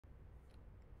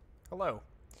Hello.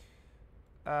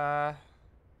 Uh,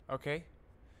 okay.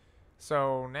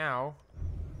 So now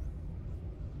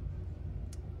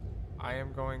I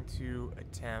am going to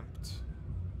attempt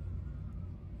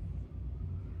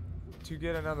to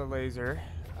get another laser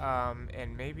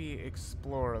and maybe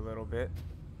explore a little bit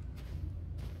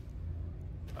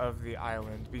of the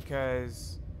island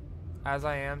because as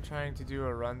I am trying to do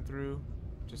a run through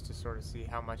just to sort of see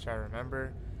how much I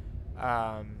remember,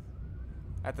 um,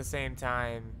 at the same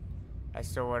time, I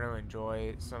still want to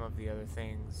enjoy some of the other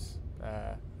things.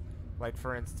 Like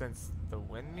for instance, the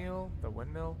windmill. The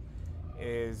windmill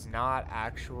is not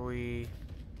actually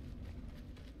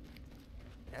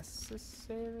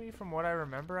necessary from what I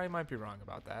remember. I might be wrong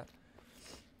about that.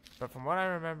 But from what I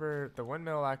remember, the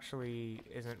windmill actually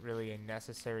isn't really a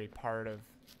necessary part of...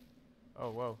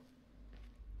 Oh, whoa.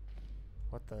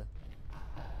 What the...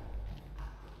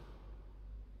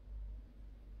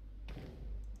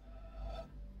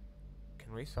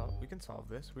 Can we solve... We can solve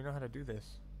this. We know how to do this.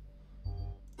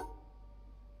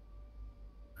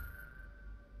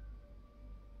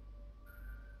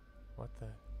 What the...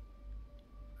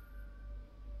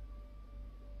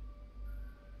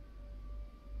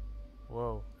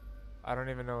 Whoa. I don't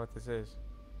even know what this is.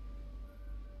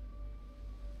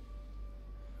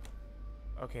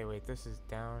 Okay, wait. This is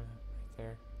down right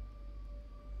there.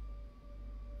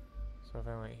 So if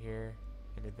I went here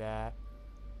and did that,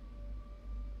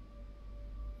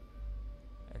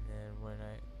 and then when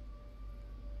I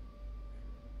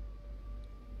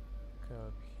go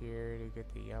up here to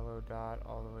get the yellow dot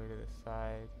all the way to the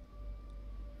side,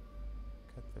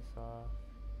 cut this off.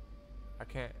 I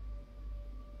can't.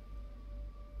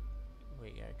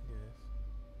 Wait, yeah, I can do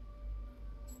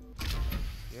this.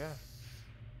 Yeah.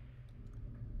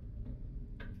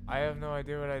 I have no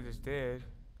idea what I just did.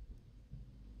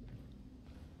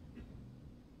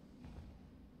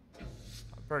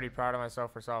 I'm pretty proud of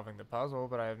myself for solving the puzzle,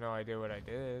 but I have no idea what I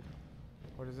did.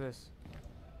 What is this?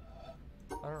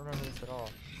 I don't remember this at all.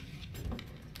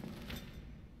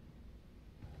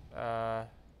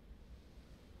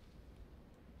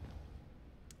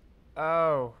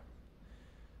 Oh.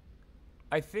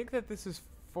 I think that this is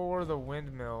for the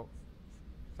windmill.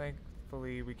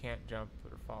 Thankfully, we can't jump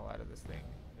or fall out of this thing.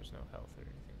 There's no health or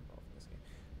anything involved in this game.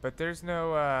 But there's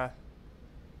no,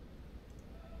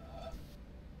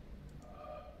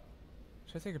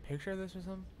 Should I take a picture of this or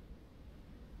something?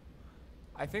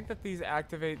 I think that these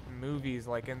activate movies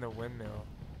like in the windmill.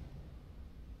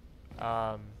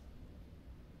 I'll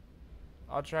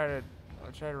try to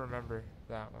remember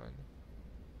that one.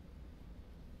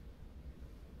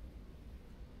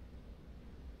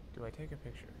 Do I take a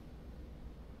picture?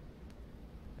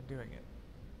 I'm doing it.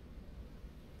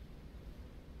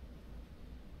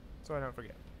 So I don't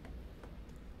forget.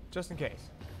 Just in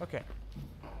case. Okay.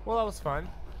 Well, that was fun.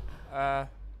 That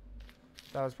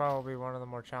was probably one of the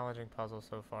more challenging puzzles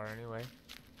so far anyway.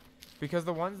 Because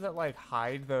the ones that like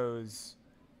hide those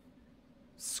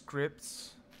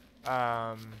scripts,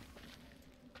 or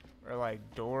like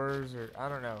doors, or I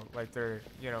don't know, like they're,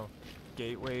 you know,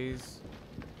 gateways.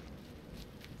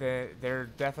 They're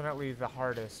definitely the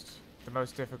hardest, the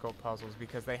most difficult puzzles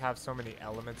because they have so many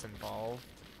elements involved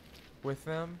with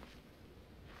them.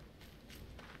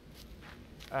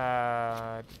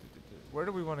 Where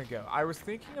do we want to go? I was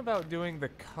thinking about doing the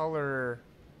color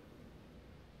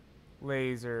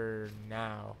laser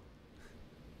now.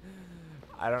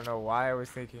 I don't know why I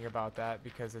was thinking about that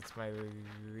because it's my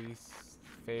least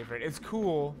favorite. It's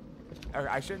cool.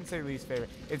 I shouldn't say least favorite.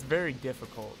 It's very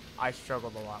difficult. I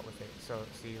struggled a lot with it. So,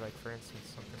 see, like, for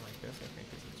instance, something like this, I think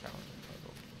is a challenging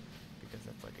puzzle. Because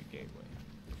that's like a gateway.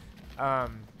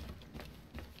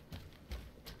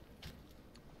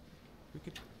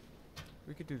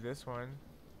 We could do this one.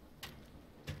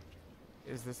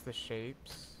 Is this the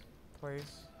shapes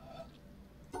place?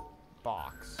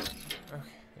 Box. Okay.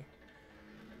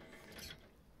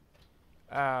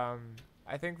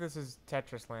 I think this is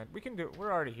Tetris land. We can do it.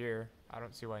 We're already here. I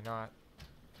don't see why not.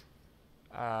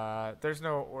 There's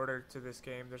no order to this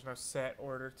game. There's no set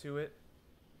order to it.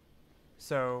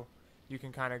 So you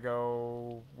can kind of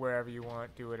go wherever you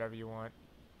want, do whatever you want,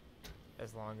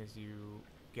 as long as you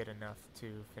get enough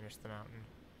to finish the mountain.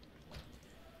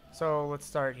 So let's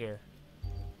start here.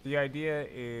 The idea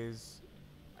is,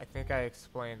 I think I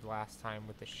explained last time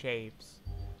with the shapes,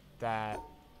 that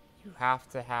you have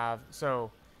to have,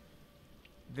 so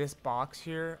this box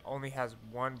here only has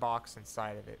one box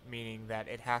inside of it, meaning that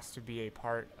it has to be a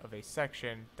part of a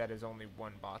section that is only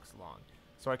one box long.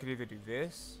 So I could either do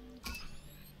this,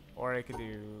 or I could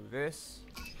do this,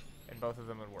 and both of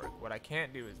them would work. What I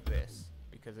can't do is this,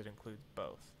 because it includes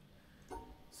both.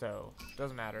 So,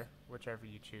 doesn't matter, whichever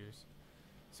you choose.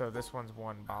 So this one's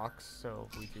 1 box, so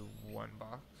if we do 1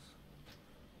 box.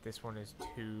 This one is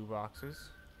 2 boxes.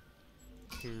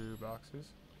 2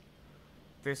 boxes.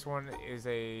 This one is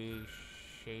a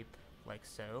shape like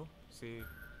so. See?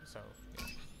 So, yeah.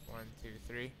 1, 2,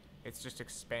 3. It's just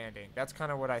expanding. That's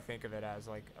kind of what I think of it as,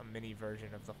 like a mini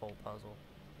version of the whole puzzle.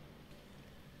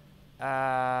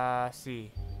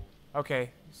 See.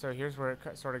 Okay, so here's where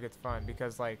it sort of gets fun,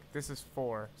 because like this is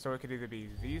 4, so it could either be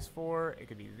these 4, it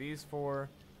could be these 4,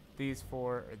 these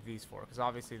 4, or these 4, because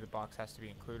obviously the box has to be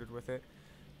included with it.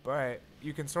 But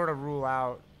you can sort of rule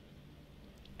out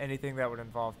anything that would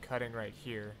involve cutting right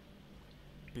here,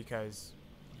 because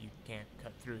you can't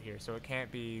cut through here. So it can't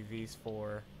be these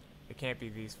 4, it can't be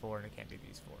these 4, and it can't be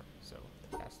these 4. So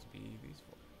it has to be these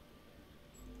 4.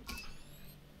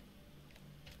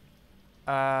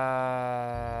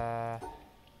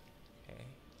 Okay.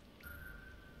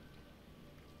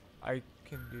 I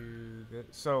can do this.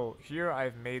 So here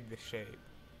I've made the shape,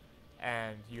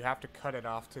 and you have to cut it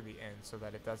off to the end so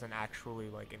that it doesn't actually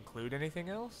like include anything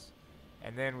else,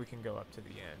 and then we can go up to the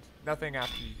end. Nothing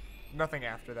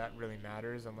after that really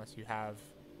matters unless you have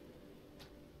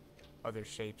other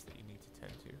shapes that you need to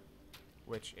tend to,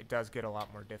 which it does get a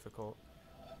lot more difficult.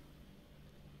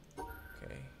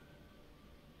 Okay.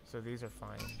 So these are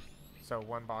fine. So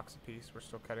 1 box a piece, we're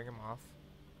still cutting them off.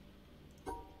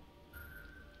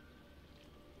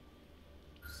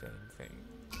 Same thing.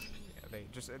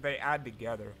 Yeah, they add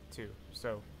together too.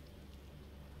 So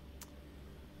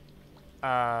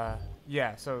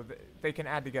yeah, so they can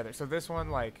add together. So this one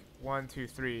like 1, 2,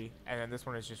 3, and then this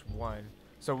one is just 1.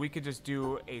 So we could just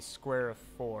do a square of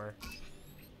 4.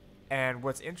 And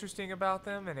what's interesting about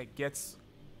them, and it gets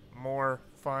more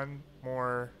fun,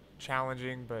 more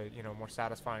challenging, but you know, more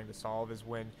satisfying to solve, is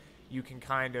when you can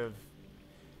kind of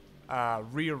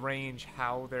rearrange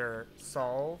how they're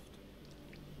solved,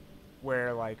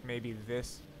 where like maybe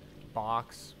this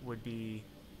box would be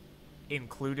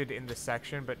included in the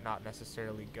section but not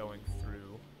necessarily going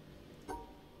through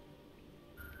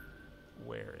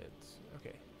where it's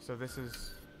okay. So this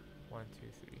is 1, 2,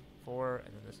 3, 4, and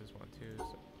then this is 1, 2.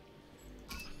 So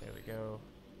there we go.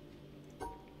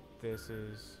 This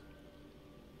is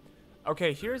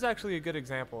okay. Here's actually a good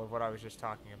example of what I was just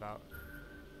talking about.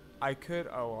 I could,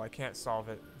 oh well, I can't solve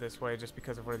it this way just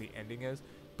because of where the ending is,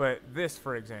 but this,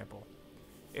 for example,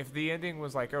 if the ending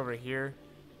was like over here,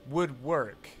 would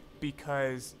work,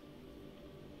 because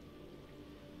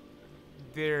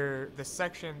the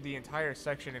entire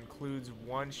section includes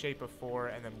 1 shape of 4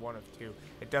 and then 1 of 2.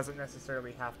 It doesn't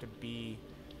necessarily have to be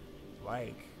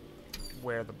like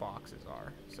where the boxes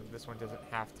are. So this one doesn't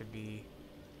have to be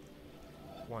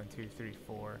 1, 2, 3,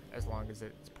 4, as long as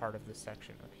it's part of this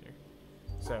section up here.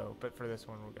 So, but for this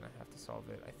one, we're gonna have to solve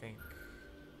it, I think,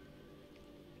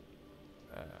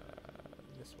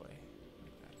 this way,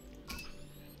 like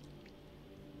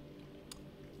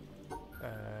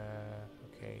that.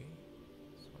 Okay.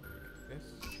 So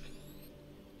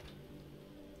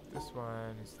this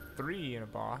one is 3 in a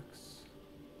box.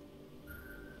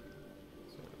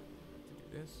 So to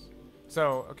do this.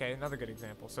 So okay, another good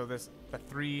example. So the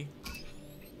 3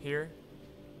 here,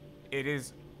 it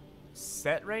is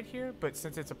set right here, but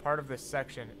since it's a part of this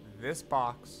section, this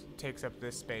box takes up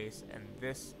this space, and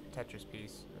this Tetris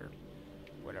piece, or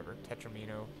whatever,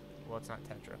 Tetramino, well, it's not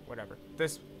Tetra, whatever,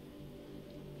 this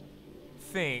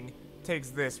thing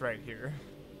takes this right here.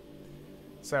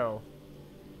 So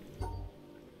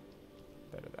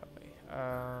better that way.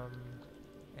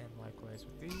 And likewise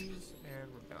with these,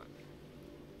 and we're done.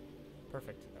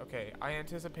 Perfect. Okay, I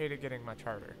anticipated getting much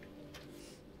harder.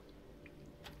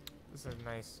 This is a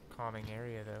nice calming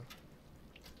area, though.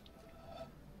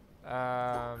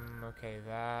 Okay,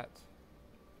 that.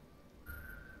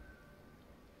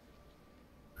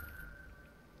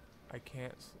 I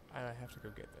can't. I have to go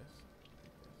get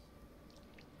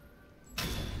this.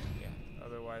 Yeah,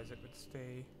 otherwise it would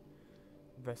stay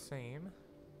the same.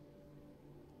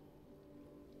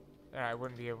 I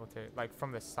wouldn't be able to, like,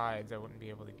 from the sides, I wouldn't be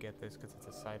able to get this because it's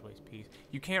a sideways piece.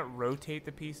 You can't rotate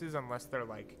the pieces unless they're,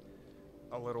 like,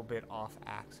 a little bit off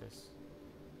axis.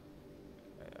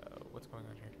 What's going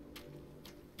on here?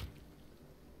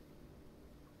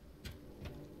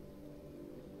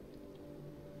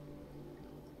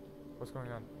 What's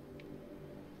going on?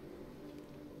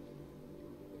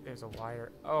 There's a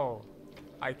wire. Oh,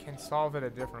 I can solve it a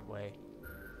different way.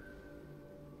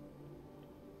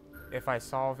 If I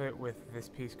solve it with this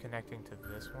piece connecting to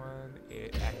this one,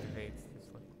 it activates this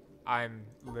one. I'm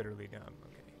literally dumb.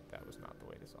 Okay, that was not the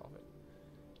way to solve it.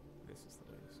 This is the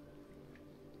way to solve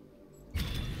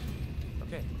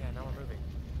it. Okay, yeah, now we're moving.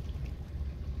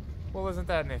 Well, isn't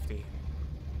that nifty?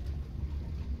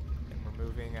 And we're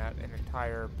moving at an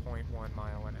entire 0.1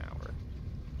 mile an hour.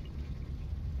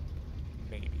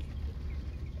 Maybe.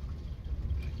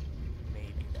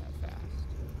 Maybe that fast.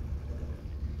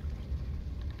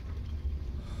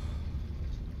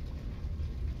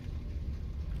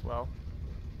 Well.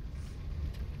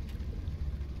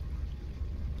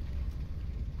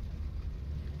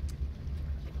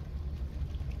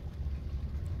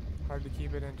 Hard to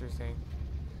keep it interesting.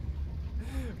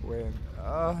 When,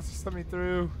 just let me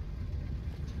through.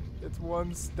 It's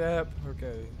one step.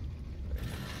 Okay.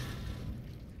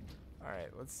 Alright,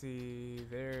 let's see.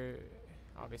 There.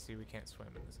 Obviously, we can't swim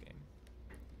in this game.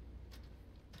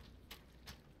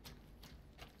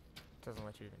 Doesn't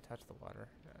let you even touch the water.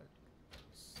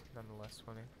 It's nonetheless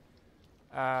swimming.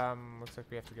 Looks like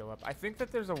we have to go up. I think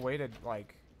that there's a way to,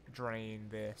 like, drain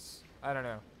this. I don't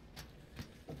know.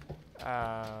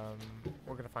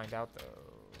 We're gonna find out, though.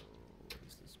 What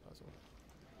is this puzzle?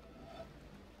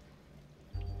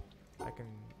 I can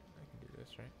do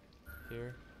this, right?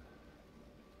 Here.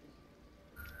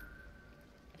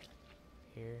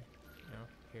 Here. No,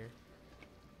 here.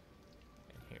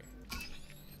 And here.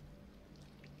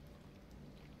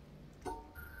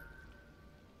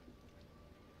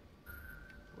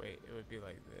 Wait, it would be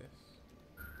like this.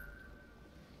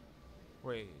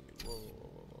 Wait, whoa, whoa,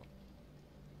 whoa, whoa.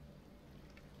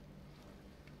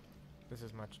 This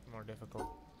is much more difficult.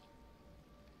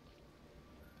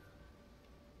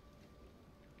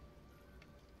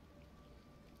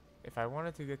 If I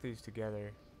wanted to get these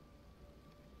together,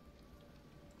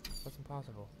 that's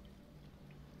impossible.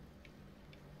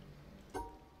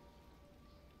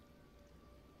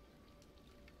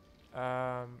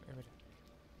 It would,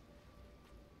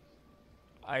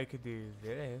 I could do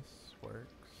this.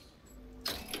 Works.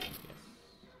 Yes.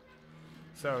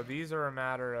 So these are a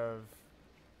matter of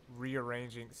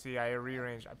rearranging. See, I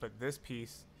rearranged. I put this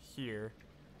piece here,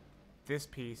 this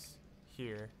piece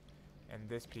here, and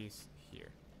this piece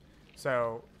here.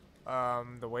 So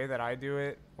the way that I do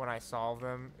it when I solve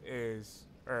them is,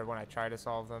 or when I try to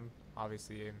solve them,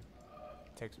 obviously it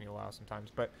takes me a while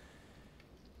sometimes, but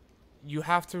you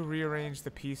have to rearrange the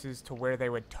pieces to where they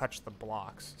would touch the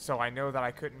blocks. So I know that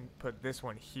I couldn't put this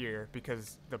one here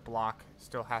because the block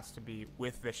still has to be,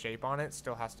 with the shape on it,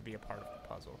 still has to be a part of the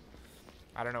puzzle.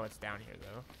 I don't know what's down here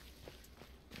though.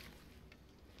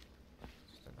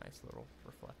 Just a nice little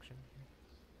reflection.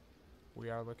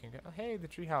 We are looking at, oh hey, the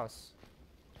treehouse.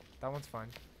 That one's fun.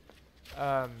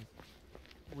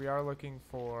 We are looking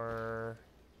for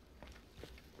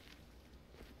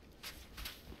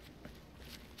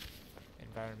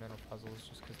environmental puzzles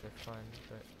just because they're fun,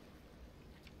 but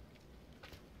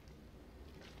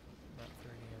not for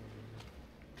any other reason.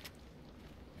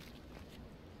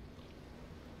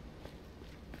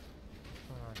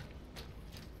 Hold on.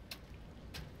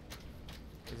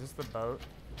 Is this the boat?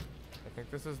 I think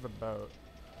this is the boat.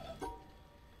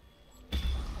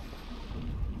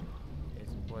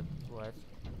 What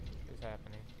is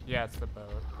happening? Yeah, it's the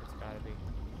boat. It's gotta be.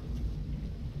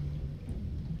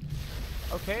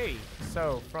 Okay,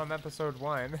 so from episode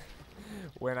 1,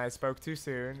 when I spoke too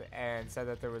soon and said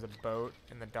that there was a boat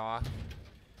in the dock,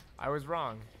 I was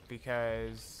wrong,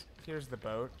 because here's the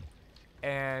boat,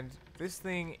 and this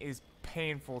thing is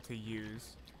painful to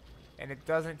use, and it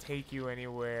doesn't take you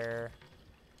anywhere,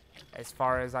 as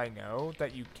far as I know,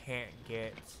 that you can't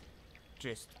get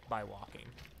just by walking.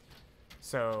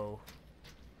 So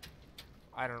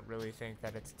I don't really think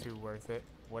that it's too worth it.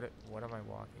 What am I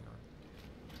walking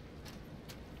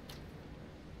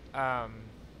on?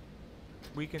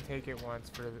 We can take it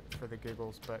once for the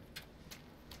giggles, but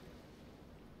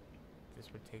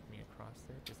this would take me across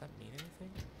there. Does that mean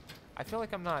anything? I feel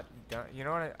like I'm not done. You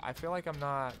know what? I feel like I'm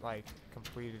not like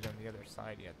completed on the other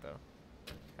side yet, though.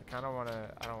 I kind of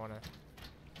wanna. I don't wanna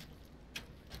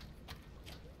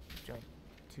jump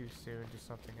too soon to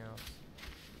something else.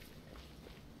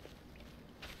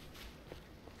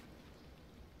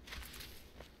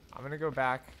 I'm gonna go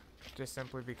back just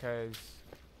simply because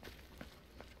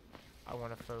I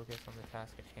want to focus on the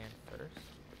task at hand first.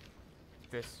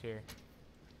 This here.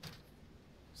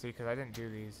 See, because I didn't do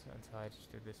these until I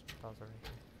just did this puzzle right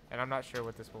here. And I'm not sure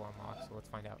what this will unlock, so let's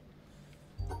find out.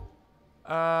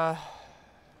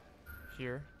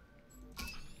 Here.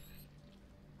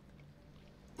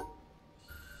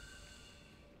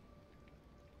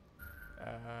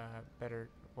 Better,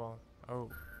 well,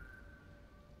 oh.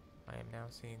 I am now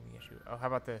seeing the issue. Oh, how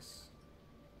about this?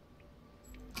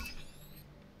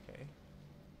 Okay.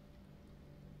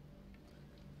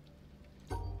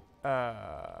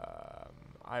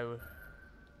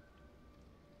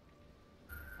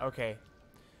 Okay.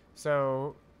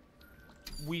 So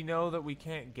we know that we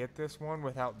can't get this one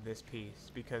without this piece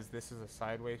because this is a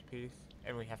sideways piece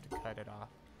and we have to cut it off.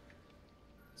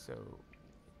 So,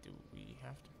 do we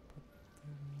have to put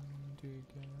them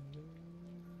together?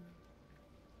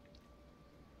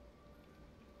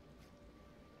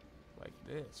 Like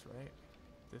this, right?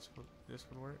 This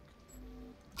would work?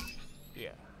 Yeah.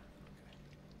 Okay.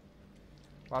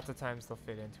 Lots of times they'll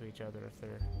fit into each other if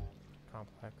they're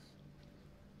complex.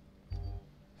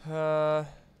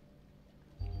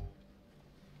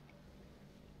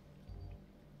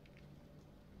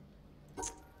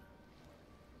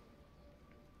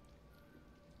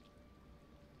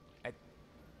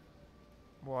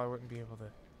 Well, I wouldn't be able to.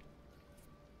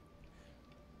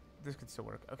 This could still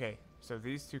work. Okay, so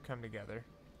these two come together,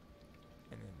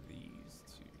 and then these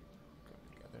two come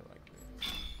together like this.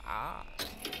 Ah.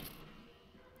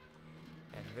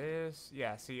 And this,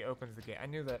 yeah. See, opens the gate. I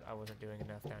knew that I wasn't doing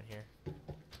enough down here.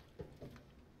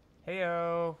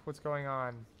 Heyo, what's going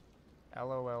on?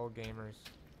 LOL gamers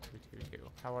 222.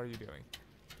 How are you doing?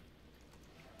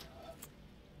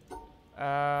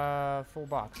 Full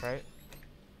box, right?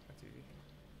 That's easy.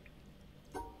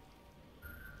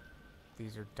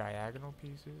 These are diagonal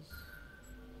pieces.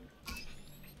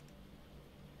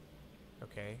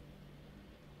 Okay.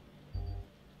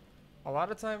 A lot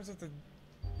of times with the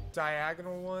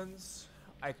diagonal ones,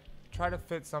 I try to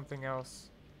fit something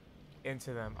else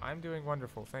into them. I'm doing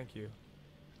wonderful, thank you.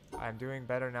 I'm doing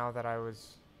better now that I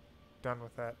was done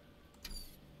with that.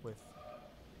 With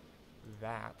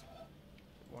that.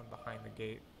 One behind the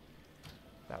gate.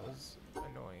 That was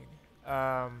annoying.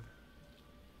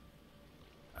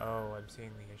 Oh, I'm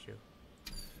seeing the issue.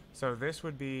 So this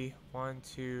would be 1,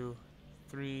 2,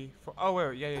 3, 4. Oh,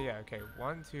 wait, yeah. Okay,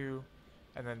 1, 2,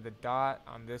 and then the dot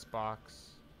on this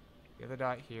box. The other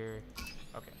dot here.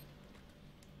 Okay.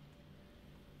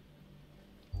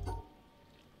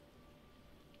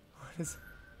 What is?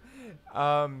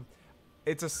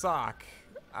 It's a sock.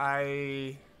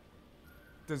 I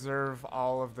deserve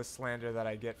all of the slander that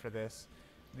I get for this.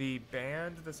 The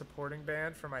band, the supporting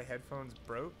band for my headphones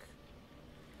broke,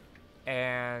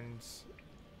 and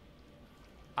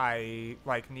I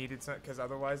needed some, because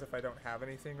otherwise if I don't have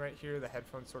anything right here, the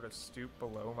headphones sort of stoop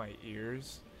below my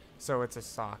ears, so it's a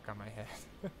sock on my head.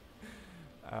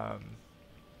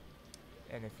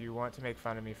 And if you want to make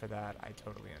fun of me for that, I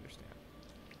totally understand.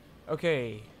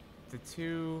 Okay, the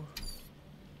two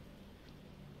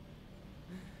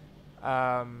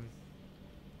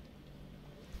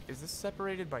is this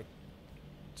separated by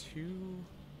 2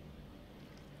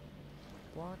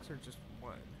 blocks or just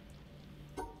 1?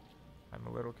 I'm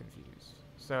a little confused.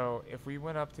 So if we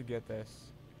went up to get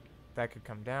this, that could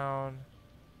come down.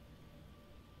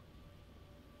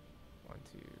 1,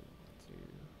 2, 1,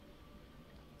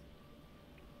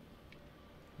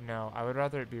 2. No, I would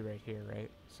rather it be right here,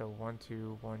 right? So 1,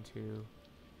 2, 1, 2.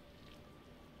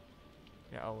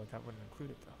 Yeah, oh, well, that wouldn't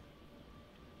include it though.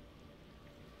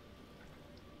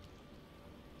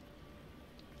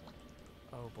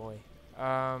 Oh boy.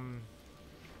 How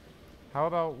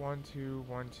about 1, 2,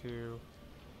 1, 2?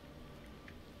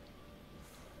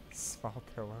 Small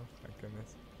pillow. My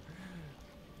goodness.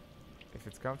 If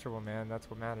it's comfortable, man, that's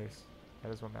what matters.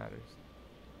 That is what matters.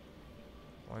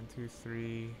 1, 2,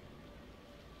 3.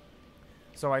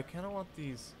 So I kind of want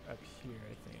these up here,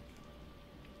 I think.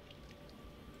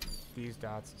 These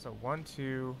dots. So 1,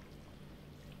 2,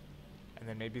 and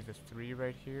then maybe the 3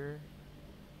 right here.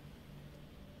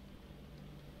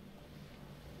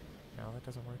 No, that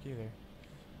doesn't work either.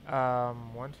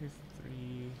 1, 2,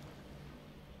 3.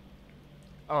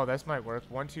 Oh, this might work.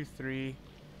 1, 2, 3,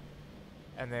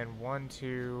 and then 1,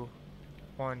 2,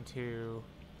 1, 2.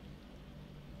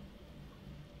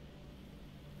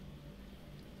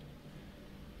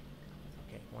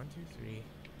 Okay, 1, 2,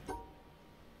 3.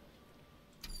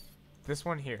 This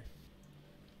one here.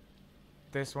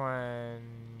 This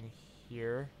one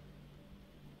here.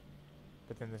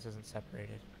 But then this isn't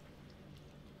separated.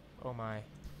 Oh my.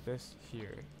 This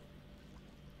here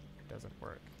doesn't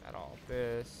work at all.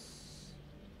 This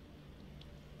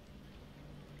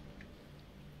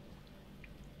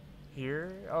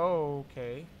here. Oh,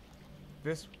 okay.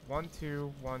 This 1,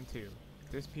 2, 1, 2.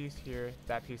 This piece here,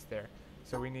 that piece there.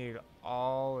 So we need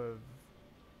all of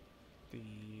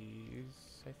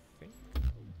these, I think.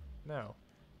 No.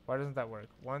 Why doesn't that work?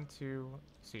 1, 2,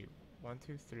 see. 1,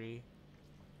 2, 3.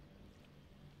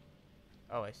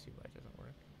 Oh, I see why it doesn't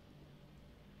work.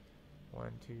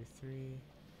 1, 2, 3.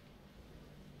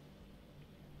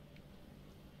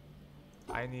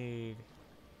 I need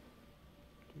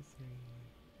 2, 3.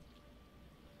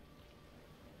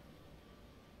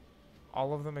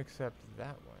 All of them except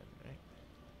that one, right?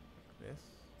 Like this.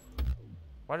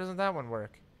 Why doesn't that one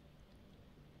work?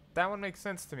 That one makes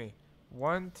sense to me.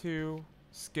 1, 2,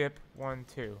 skip, 1,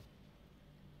 2.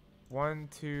 1,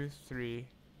 2, 3.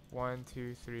 1,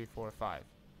 2, 3, 4, 5.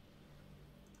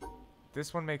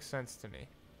 This one makes sense to me.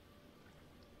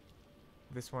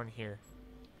 This one here.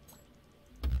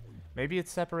 Maybe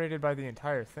it's separated by the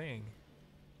entire thing.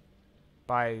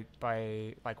 By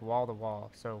like wall to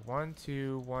wall. So 1,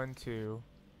 2, 1, 2.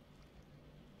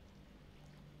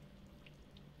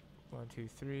 1, 2,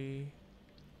 3.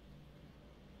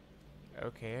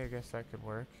 Okay, I guess that could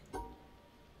work.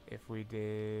 If we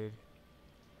did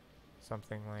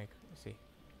something like, let's see.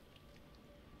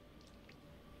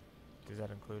 Does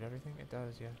that include everything? It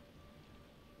does, yeah.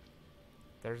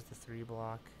 There's the 3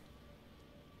 block.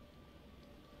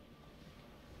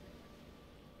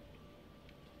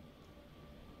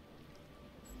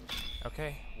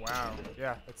 Okay, wow.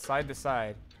 Yeah, it's side to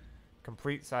side.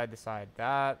 Complete side to side.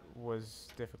 That was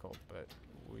difficult, but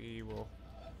we will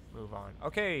move on.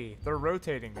 Okay, they're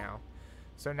rotating now.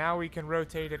 So now we can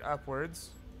rotate it upwards.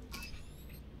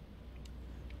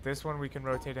 This one we can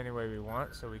rotate any way we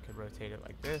want, so we could rotate it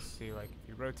like this. See, like if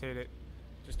you rotate it,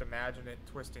 just imagine it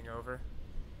twisting over.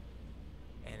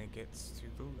 And it gets to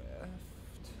the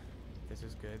left. This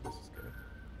is good, this is good.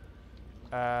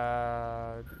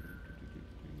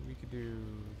 We could do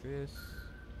this.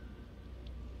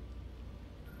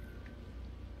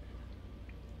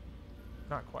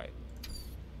 Not quite.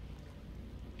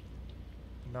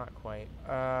 Not quite.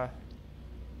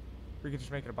 We could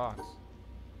just make it a box.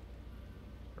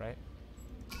 Right?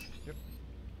 Yep.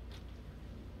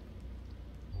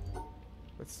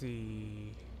 Let's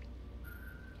see.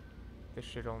 This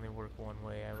should only work one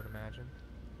way, I would imagine.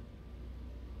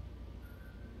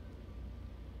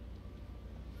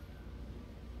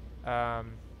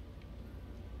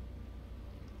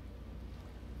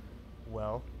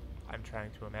 Well, I'm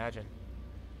trying to imagine.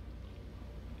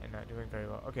 And not doing very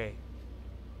well. Okay.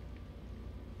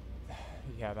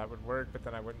 Yeah, that would work, but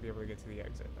then I wouldn't be able to get to the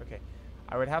exit. Okay.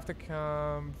 I would have to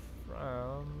come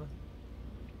from...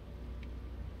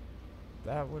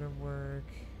 That wouldn't work.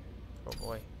 Oh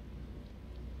boy.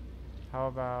 How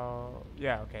about...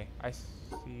 Yeah, okay. I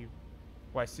see...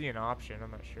 Well, I see an option. I'm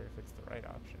not sure if it's the right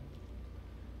option.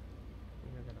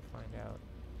 We're gonna find out.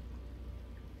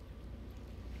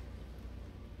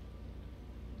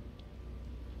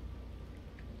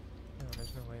 No,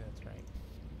 there's no way that's right.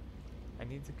 I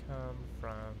need to come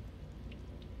from...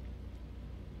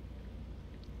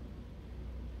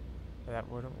 That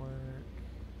wouldn't work.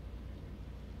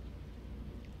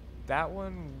 That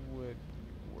one would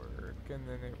work, and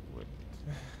then it wouldn't.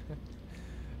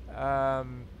 How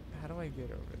do I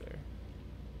get over there?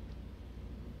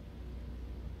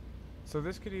 So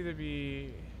this could either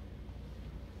be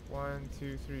 1,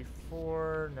 2, 3,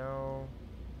 4. No.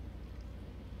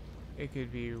 It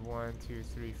could be 1, 2,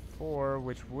 3, 4,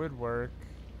 which would work.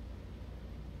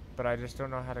 But I just don't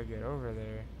know how to get over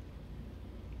there.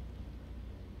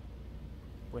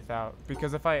 Without,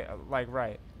 because if I, like,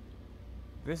 right.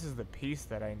 This is the piece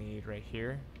that I need right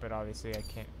here, but obviously I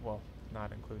can't, well,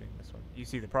 not including this one. You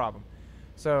see the problem.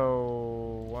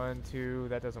 So, 1, 2,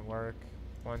 that doesn't work.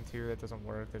 1, 2, that doesn't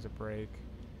work. There's a break.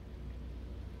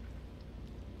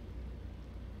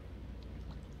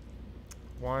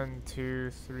 One,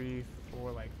 2, 3,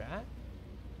 4, like that?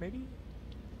 Maybe?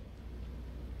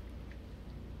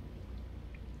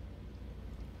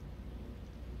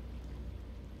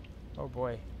 Oh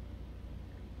boy.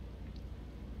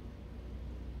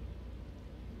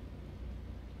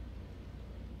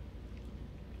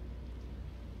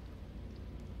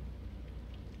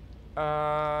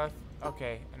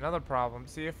 Okay, another problem.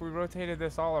 See, if we rotated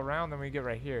this all around, then we get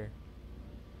right here.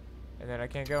 And then I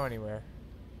can't go anywhere.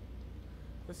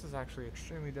 This is actually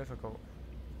extremely difficult.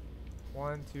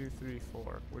 1, 2, 3,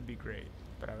 4 would be great,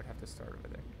 but I would have to start over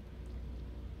there.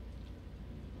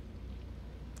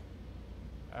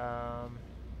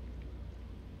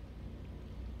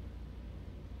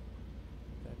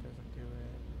 That doesn't do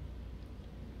it.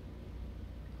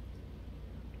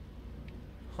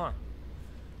 Huh.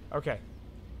 Okay.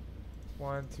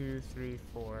 1, 2, 3,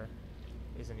 4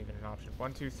 isn't even an option.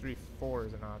 1, 2, 3, 4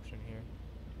 is an option here.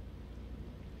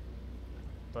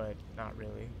 But not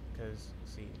really, because,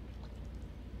 see.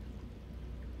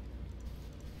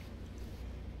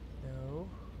 No.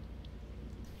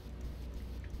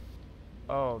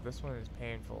 Oh, this one is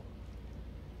painful.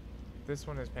 This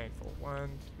one is painful.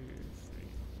 1, 2, 3,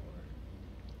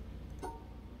 4.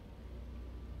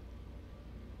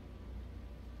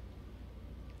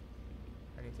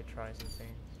 I need to try some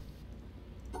things.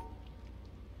 How do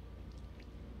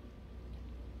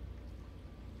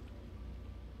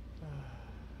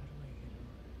I get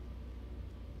over?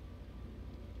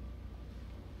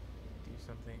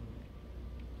 something.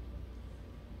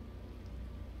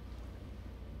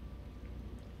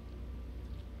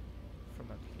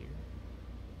 From up here.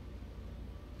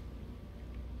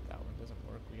 That one doesn't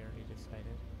work, we already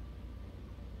decided.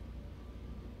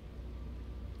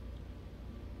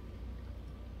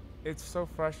 It's so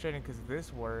frustrating because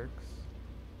this works,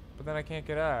 but then I can't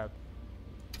get up.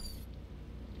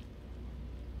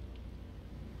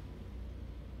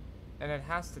 And it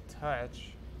has to touch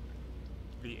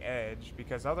the edge,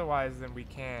 because otherwise then we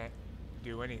can't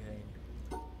do anything.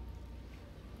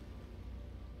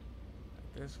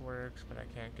 This works, but I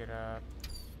can't get up.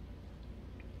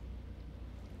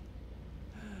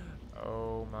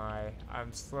 Oh my.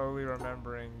 I'm slowly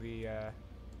remembering the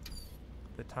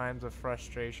times of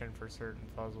frustration for certain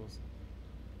puzzles.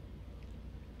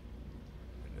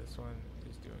 And this one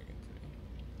is doing it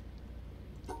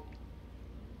to me.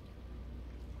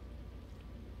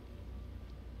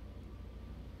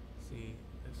 See,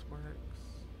 this works,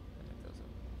 and it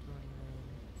doesn't do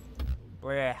anything.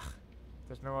 Blech.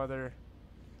 There's no other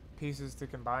pieces to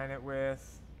combine it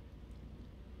with.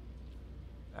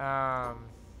 No.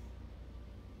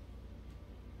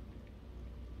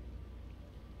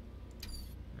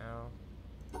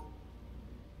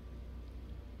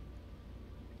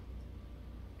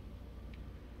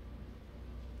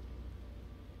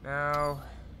 No.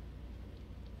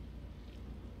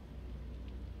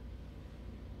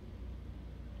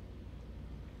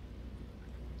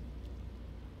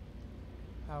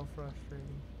 How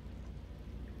frustrating.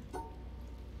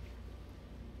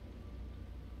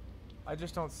 I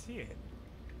just don't see it.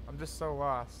 I'm just so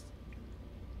lost.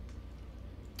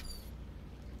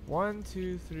 1,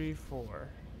 2, 3, 4.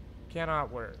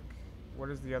 Cannot work. What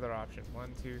is the other option?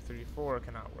 1, 2, 3, 4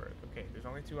 cannot work. Okay, there's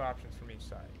only 2 options from each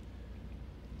side.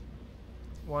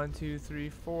 1, 2, 3,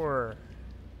 4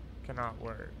 cannot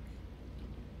work.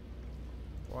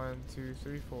 1, 2,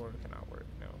 3, 4 cannot work.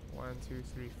 No. 1, 2,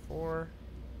 3, 4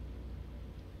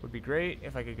 would be great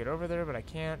if I could get over there, but I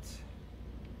can't.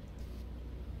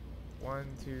 1,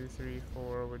 2, 3,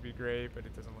 4 would be great, but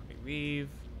it doesn't let me leave.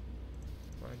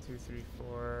 1, 2, 3,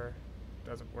 4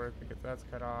 doesn't work because that's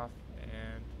cut off,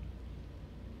 and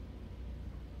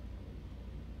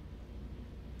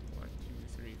 1, 2,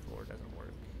 3, 4 doesn't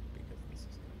work because this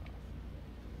is cut off.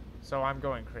 So I'm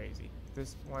going crazy.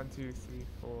 This 1, 2, 3,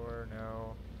 4,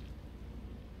 no.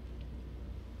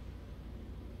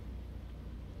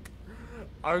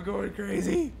 I'm going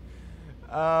crazy.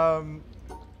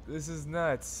 This is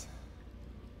nuts.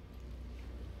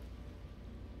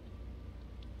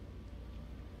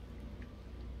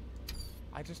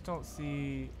 I just don't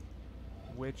see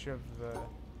which of the...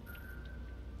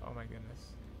 Oh my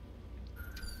goodness.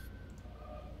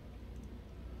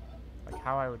 Like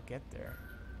how I would get there.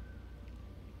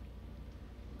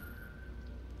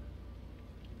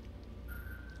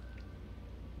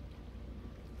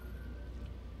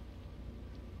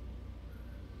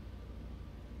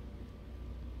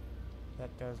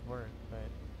 That does work, but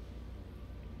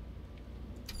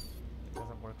it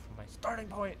doesn't work from my starting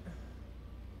point.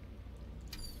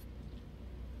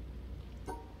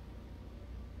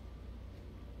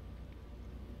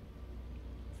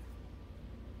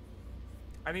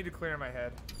 I need to clear my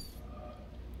head.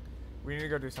 We need to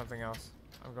go do something else.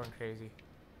 I'm going crazy.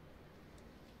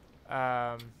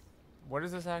 What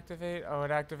does this activate? Oh, it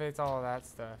activates all of that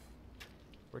stuff,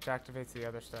 which activates the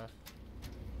other stuff.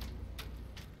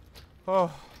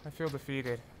 Oh, I feel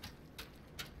defeated.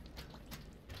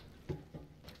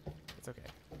 It's okay.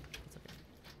 It's okay.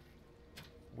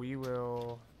 We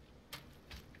will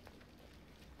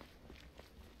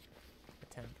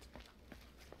attempt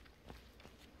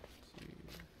to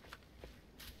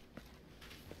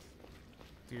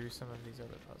do some of these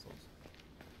other puzzles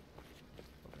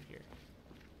over here.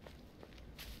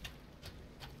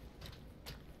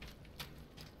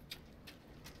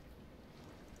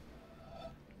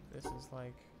 This is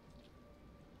like,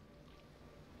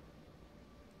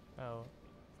 oh,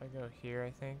 if I go here,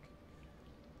 I think,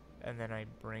 and then I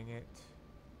bring it,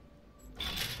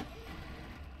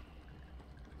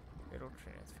 it'll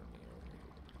transfer me over.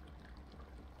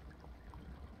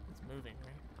 It's moving,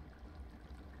 right?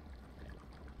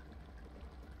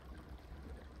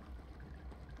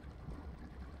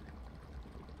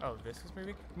 Oh, this is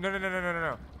moving? No, no, no, no, no, no,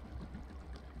 no.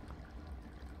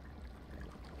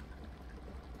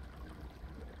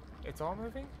 It's all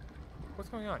moving? What's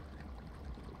going on?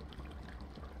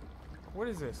 What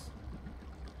is this?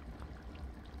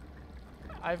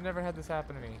 I've never had this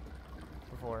happen to me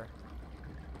before.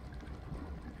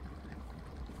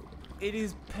 It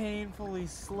is painfully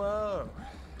slow.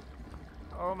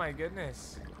 Oh my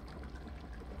goodness.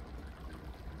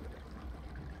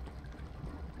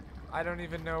 I don't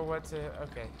even know what to...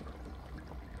 Okay.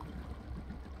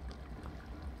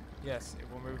 Yes, it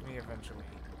will move me eventually.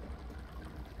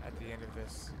 At the end of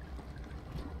this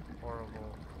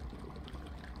horrible...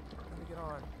 Let me get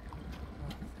on.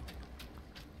 Oh.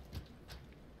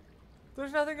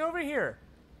 There's nothing over here!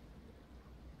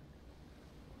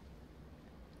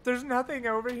 There's nothing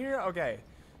over here? Okay.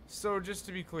 So, just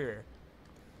to be clear.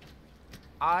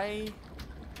 I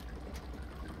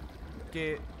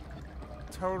get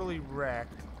totally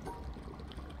wrecked.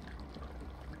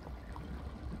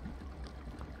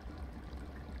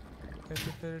 I have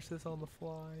to finish this on the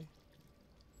fly.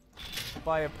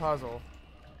 By a puzzle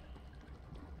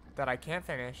that I can't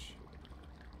finish.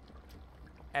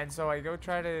 And so I go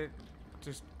try to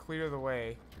just clear the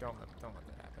way. Don't let that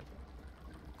happen.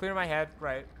 Clear my head,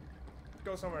 right.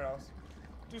 Go somewhere else.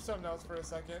 Do something else for a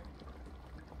second.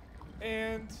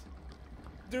 And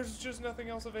there's just nothing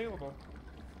else available.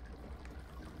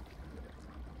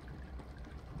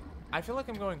 I feel like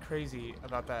I'm going crazy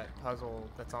about that puzzle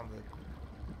that's on the...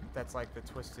 That's like the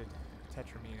twisted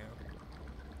Tetramino.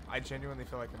 I genuinely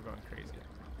feel like I'm going crazy.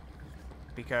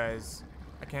 Because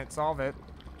I can't solve it.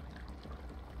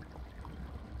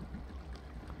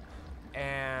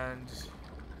 And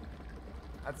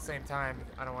at the same time,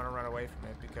 I don't want to run away from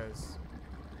it because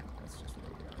that's just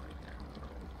where we are right now.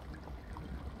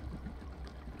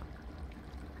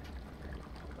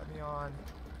 Let me on.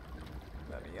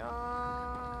 Let me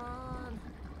on.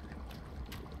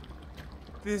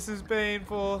 This is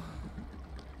painful.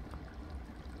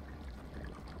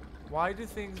 Why do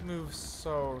things move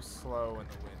so slow when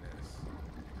the wind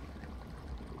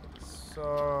is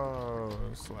so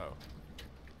slow?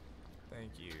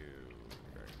 Thank you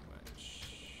very much.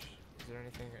 Is there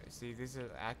anything? See, these are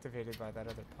activated by that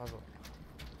other puzzle.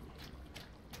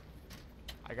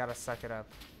 I gotta suck it up.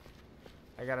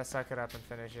 I gotta suck it up and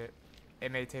finish it.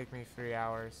 It may take me 3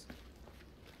 hours.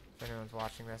 If anyone's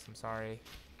watching this, I'm sorry.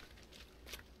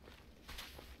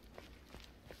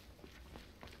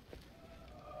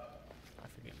 I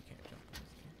forget you can't jump in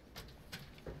this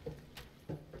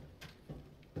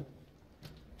game.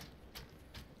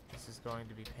 This is going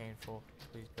to be painful.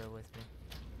 Please bear with me.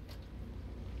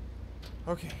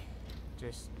 Okay.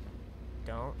 Just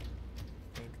don't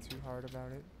think too hard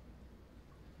about it.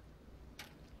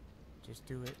 Just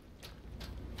do it.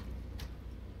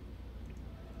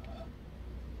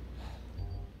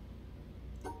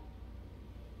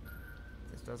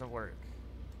 This doesn't work.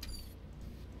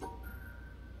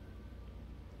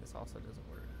 This also doesn't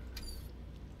work.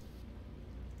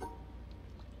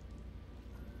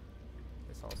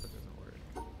 This also doesn't work.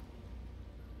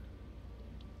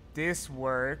 This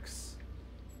works.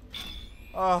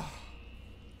 Oh.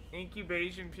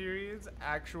 Incubation periods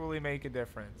actually make a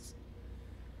difference.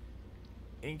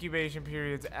 Incubation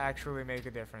periods actually make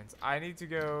a difference. I need to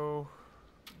go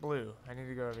blue. I need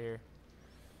to go over here.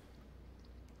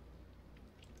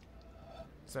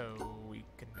 So we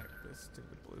connect this to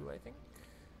the blue, I think.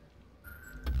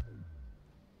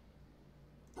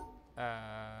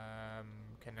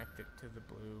 Connect it to the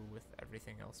blue with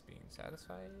everything else being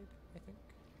satisfied, I think.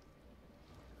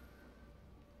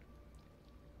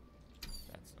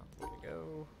 That's not the way to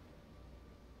go.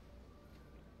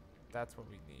 That's what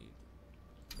we need.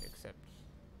 Except...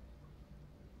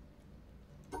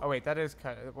 Oh wait, that is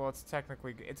cut. Well, it's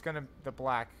technically... It's gonna... The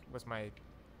black was my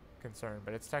concern,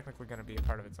 but it's technically gonna be a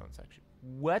part of its own section.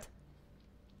 What?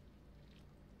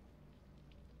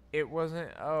 It wasn't...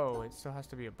 Oh, it still has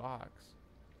to be a box.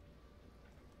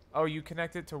 Oh, you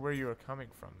connect it to where you were coming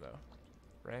from, though.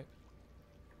 Right?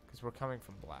 Because we're coming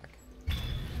from black.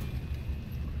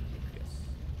 Yes.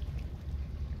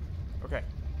 Okay.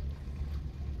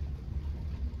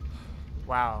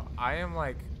 Wow, I am,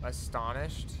 like,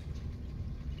 astonished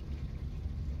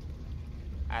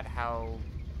at how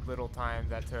little time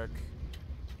that took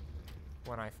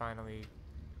when I finally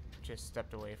just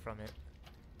stepped away from it.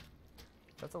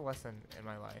 That's a lesson in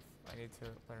my life. I need to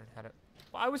learn how to...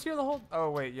 Well, I was here the whole...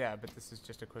 Oh, wait, yeah, but this is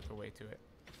just a quicker way to it.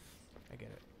 I get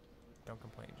it. Don't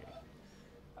complain, Jake.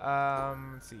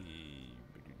 Let's see.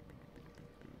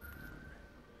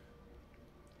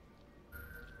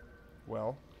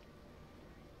 Well...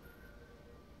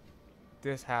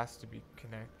 This has to be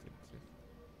connected to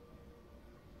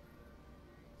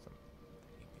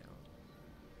something else.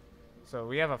 So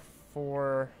we have a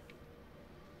 4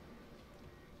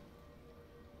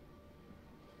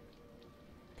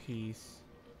 piece.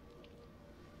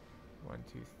 1,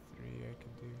 2, 3 I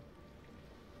can do.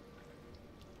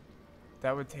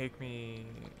 That would take me...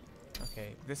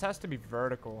 Okay, this has to be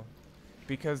vertical.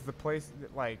 Because the place,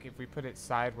 like, if we put it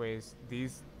sideways,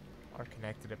 these are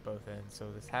connected at both ends,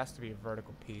 so this has to be a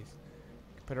vertical piece.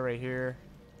 Put it right here.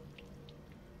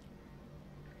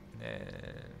 And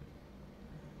then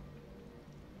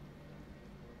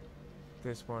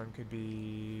this one could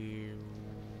be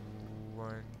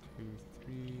 1, 2,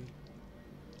 3.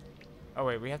 Oh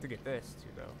wait, we have to get this too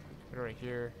though. Put it right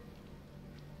here.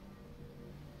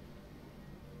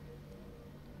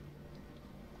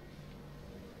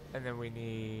 And then we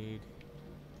need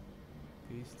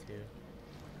these two.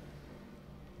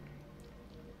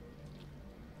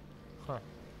 Huh.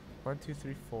 1, 2,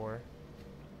 3, 4.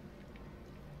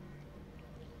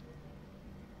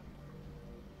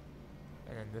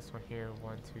 And then this one here,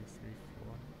 1, 2, 3,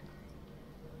 4.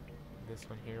 This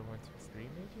one here, 1, 2, 3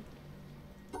 maybe?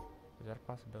 Is that a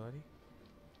possibility?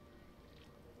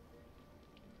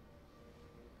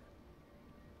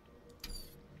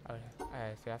 Oh yeah,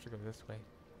 I have to go this way.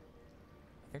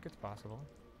 I think it's possible.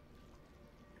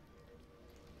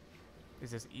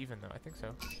 Is this even though? I think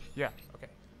so. Yeah, okay.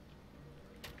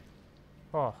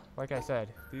 Oh, like I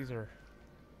said, these are...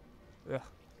 Ugh.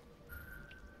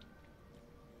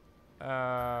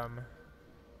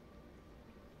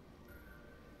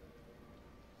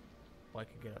 Well, I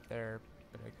could get up there,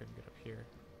 but I couldn't get up here.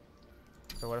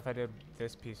 So what if I did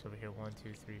this piece over here? 1,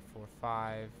 2, 3, 4,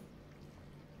 5.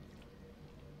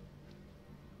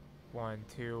 1,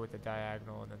 2 with the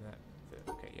diagonal, and then that.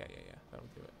 Okay, yeah, that'll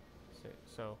do it.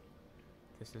 So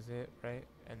this is it, right?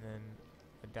 And then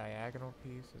the diagonal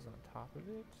piece is on top of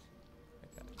it.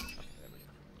 Like that. Okay, there we go.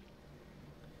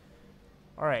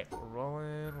 All right, we're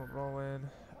rolling.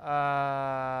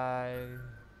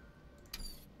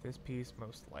 This piece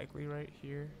most likely right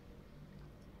here.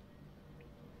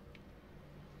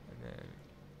 And then,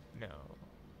 no.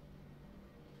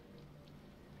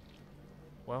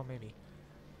 Well, maybe.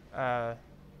 And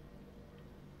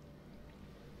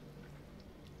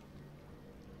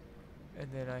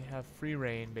then I have free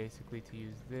reign basically to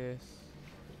use this.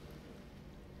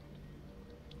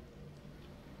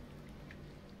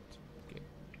 To get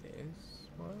this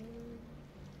one.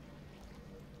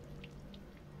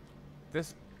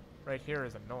 This right here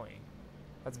is annoying.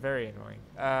 That's very annoying.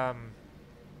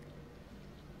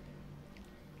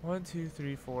 1, 2,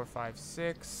 3, 4, 5,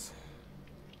 6.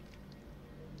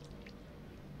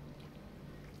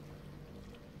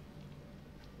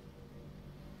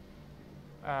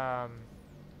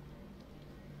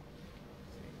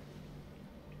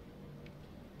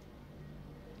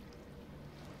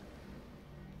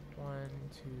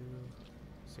 Let's see.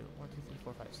 So 1, 2, 3,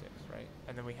 4, 5, 6, right?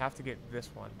 And then we have to get this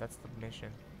one. That's the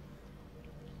mission.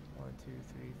 1, 2,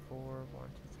 3, 4. 1,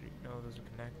 2, 3. No, those are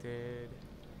connected.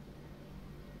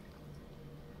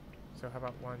 So how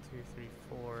about 1, 2, 3,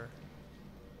 4?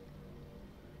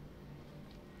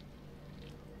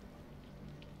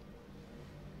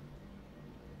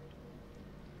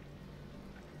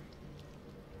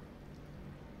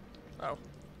 Oh.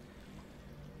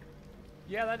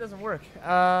 Yeah, that doesn't work.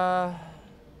 4.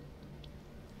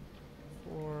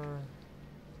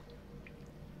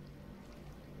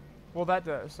 Well, that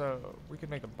does. So we could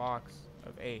make a box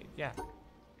of 8. Yeah.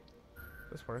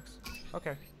 This works.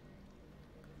 Okay.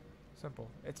 Simple.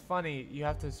 It's funny, you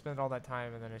have to spend all that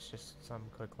time and then it's just some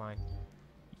quick line.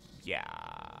 Yeah,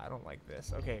 I don't like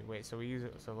this. Okay, wait, so we use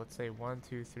it. So let's say 1,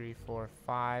 2, 3, 4,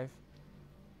 5.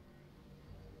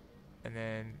 And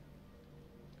then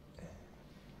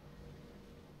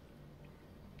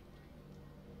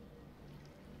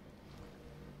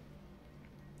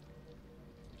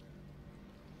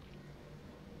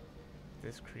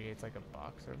this creates like a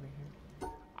box over here.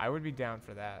 I would be down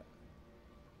for that.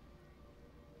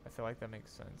 I feel like that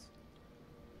makes sense.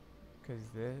 Because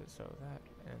this, so that,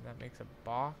 and that makes a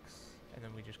box, and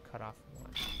then we just cut off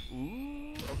one.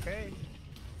 Ooh, okay.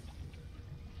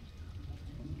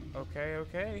 Okay,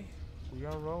 okay. We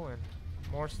are rolling.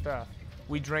 More stuff.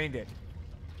 We drained it.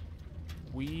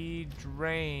 We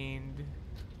drained.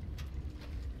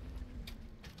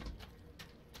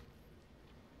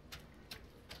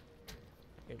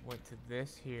 It went to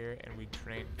this here, and we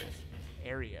drained this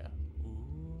area.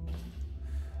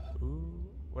 Ooh. Ooh.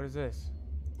 What is this?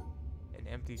 An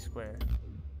empty square.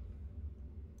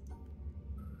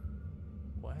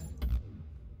 What?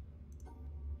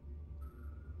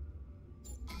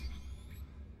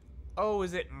 Oh,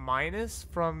 is it minus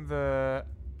from the...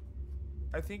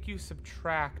 I think you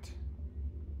subtract.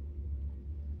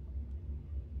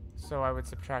 So I would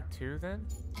subtract 2 then?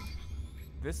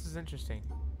 This is interesting.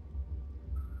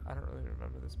 I don't really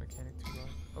remember this mechanic too well.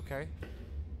 Okay.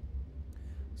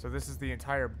 So this is the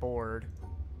entire board,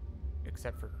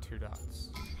 except for 2 dots.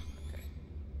 Okay.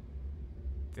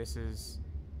 This is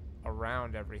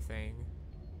around everything.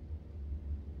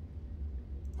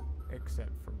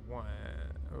 Except for one.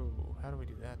 Oh, how do we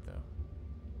do that though?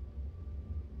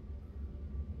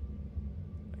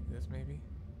 Like this maybe?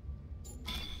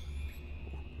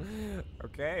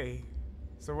 Okay.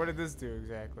 So what did this do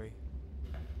exactly?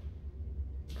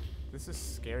 This is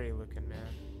scary looking,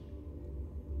 man.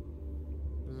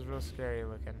 This is real scary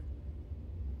looking.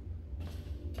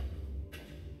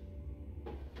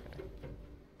 Okay.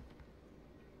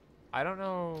 I don't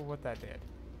know what that did.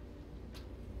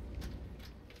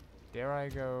 Dare I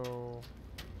go?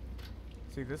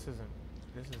 See, this isn't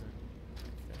fixed.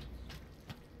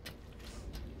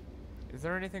 Is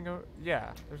there anything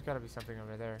yeah, there's gotta be something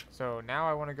over there. So now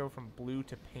I wanna go from blue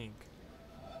to pink.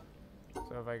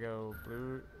 So if I go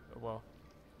blue, well,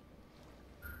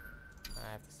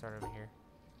 I have to start over here.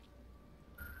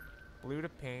 Blue to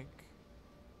pink.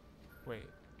 Wait,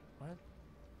 what?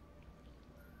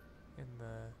 In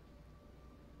the...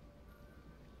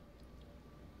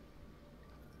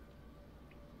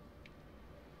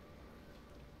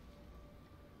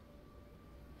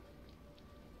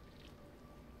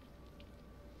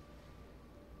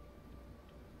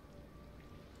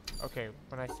 Okay,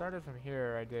 when I started from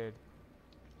here, I did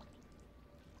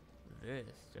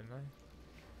this, didn't I?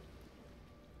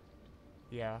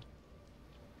 Yeah.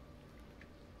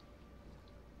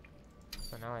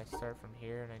 So now I start from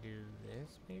here and I do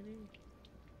this, maybe?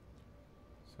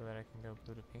 So that I can go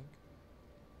blue to pink?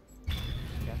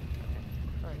 Yeah,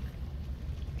 okay. Alright.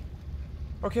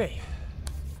 Okay.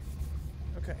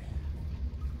 Okay.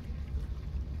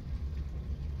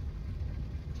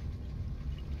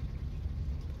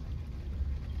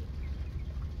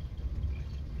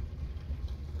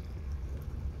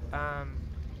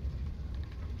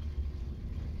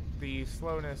 The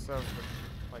slowness of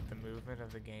the movement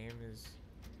of the game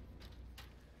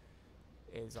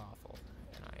is awful,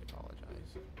 and I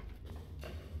apologize.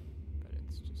 But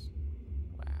it's just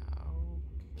wow.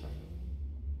 Okay.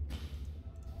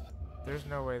 There's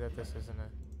no way that this isn't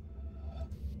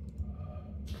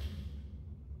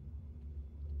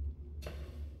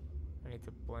I need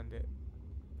to blend it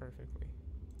perfectly,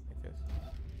 like this.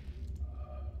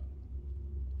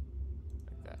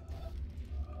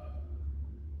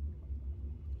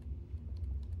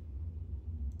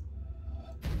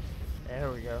 There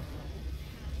we go.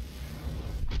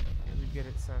 Maybe we get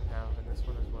it somehow in this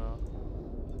one as well.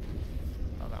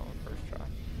 Oh, that one first try.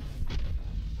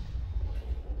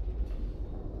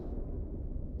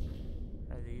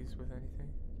 Are these with anything?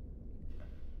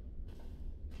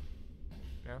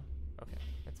 No? Okay,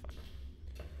 that's fine.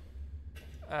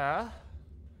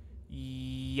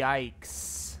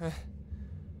 Yikes.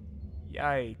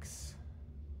 Yikes.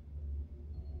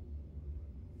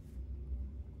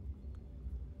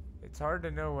 It's hard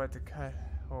to know what to cut.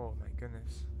 Oh my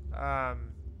goodness.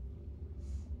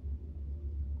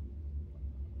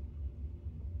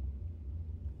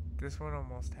 This one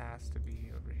almost has to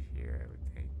be over here, I would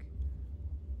think.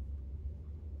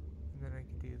 And then I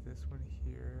can do this one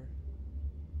here.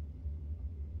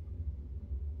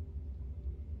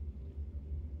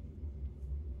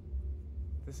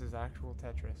 This is actual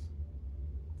Tetris.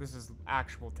 This is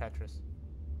actual Tetris.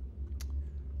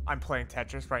 I'm playing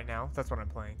Tetris right now. That's what I'm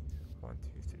playing. 1, 2,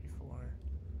 3, 4.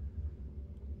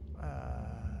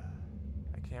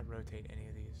 I can't rotate any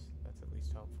of these. That's at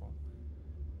least helpful.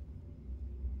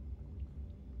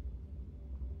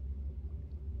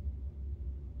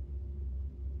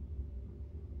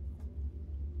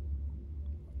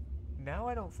 Now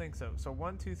I don't think so. So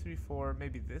 1, 2, 3, 4.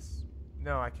 Maybe this.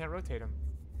 No, I can't rotate them.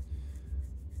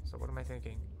 So what am I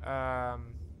thinking?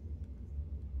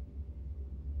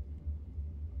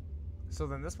 So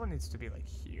then this one needs to be like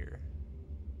here.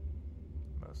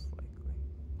 Most likely.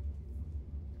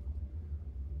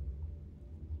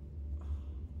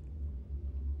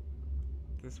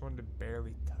 This one to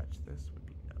barely touch this would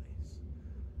be nice.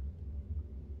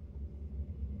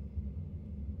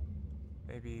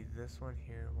 Maybe this one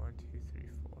here, 1, 2, 3,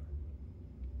 4.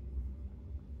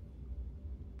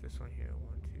 This one here,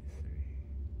 1, 2, 3.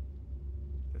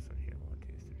 This one here, 1, 2,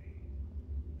 3.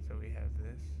 So we have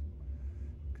this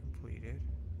completed.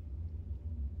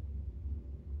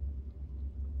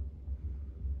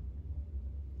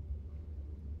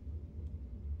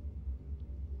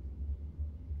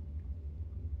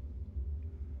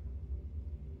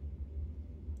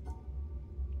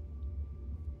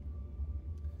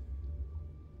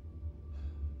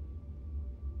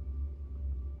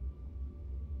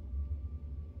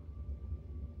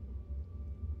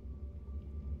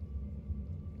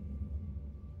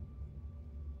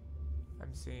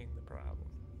 I'm seeing the problem.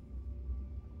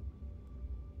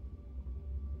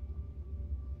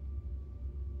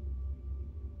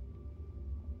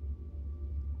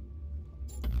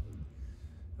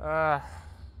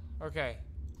 Okay.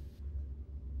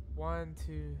 1,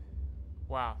 2.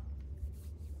 Wow.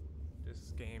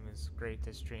 This game is great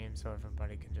to stream so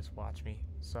everybody can just watch me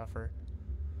suffer.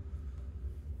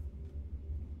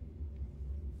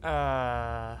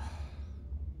 Well.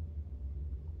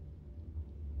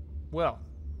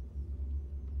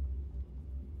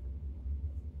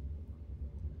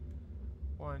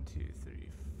 One, 2, 3,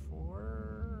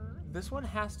 4. This one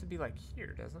has to be like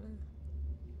here, doesn't it?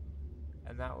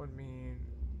 And that would mean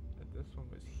that this one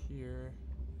was here.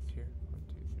 It's here. 1,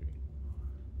 2,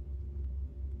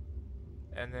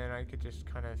 3. And then I could just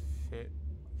kind of fit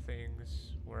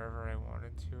things wherever I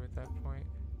wanted to at that point.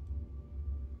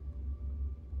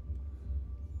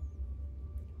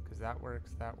 Because that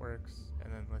works,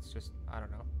 and then let's just, I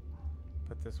don't know,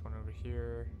 put this one over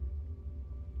here.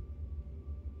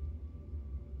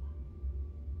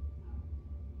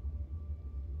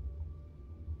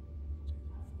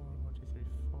 One, two, three,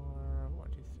 four. 1,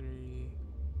 2, 3.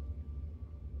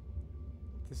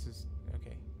 This is,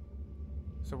 okay.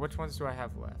 So which ones do I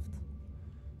have left?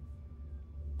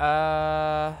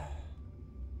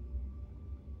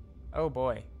 Oh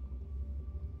boy.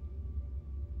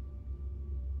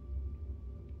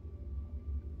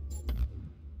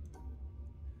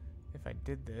 If I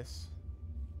did this,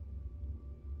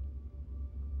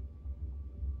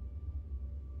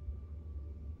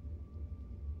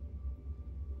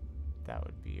 that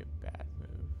would be a bad move.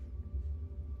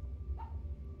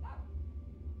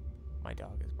 My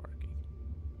dog is barking.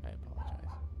 I apologize.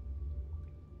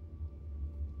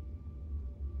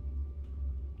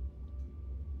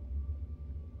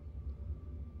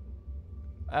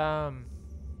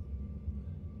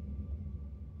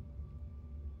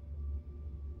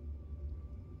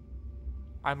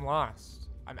 I'm lost.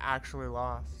 I'm actually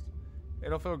lost.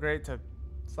 It'll feel great to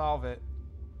solve it.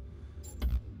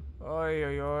 Oi,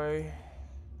 oi, oi.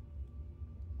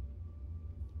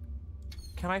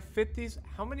 Can I fit these?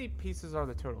 How many pieces are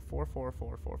the total? 4, 4,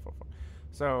 4, 4, 4, 4.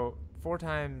 So 4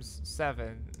 times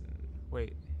 7.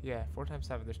 Wait, yeah, 4 times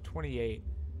 7. There's 28.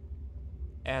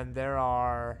 And there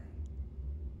are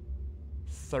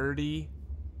 30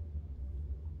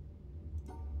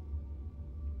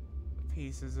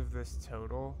 pieces of this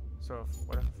total. So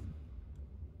what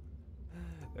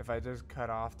if I just cut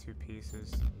off 2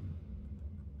 pieces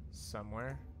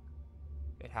somewhere?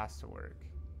 It has to work.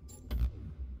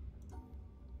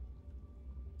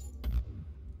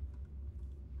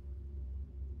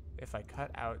 If I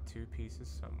cut out 2 pieces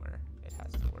somewhere, it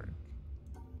has to work.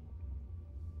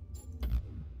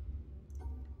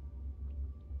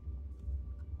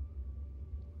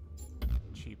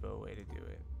 Cheapo way to do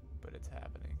it, but it's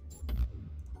happening.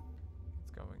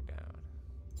 It's going down.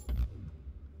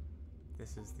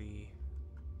 This is the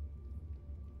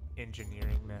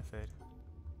engineering method.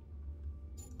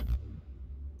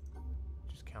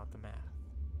 Just count the math.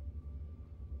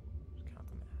 Just count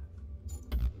the math.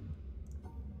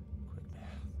 Quick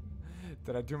math.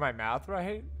 Did I do my math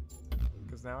right?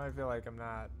 Because now I feel like I'm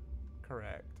not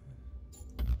correct.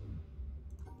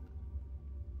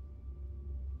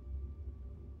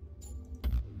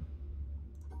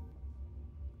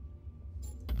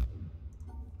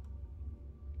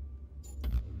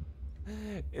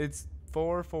 It's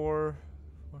 4, 4,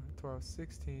 12,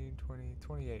 16, 20,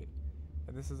 28.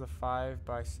 And this is a 5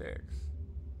 by 6.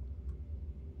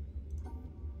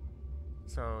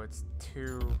 So it's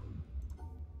 2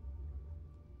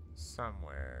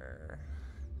 somewhere.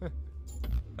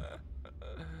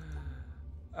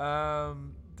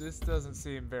 This doesn't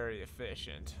seem very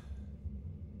efficient.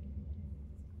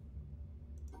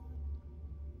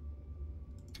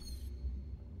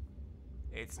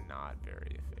 It's not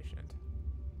very efficient.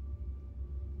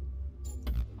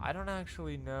 I don't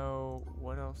actually know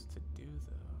what else to do,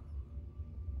 though.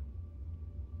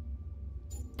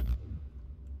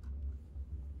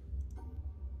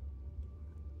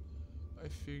 I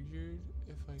figured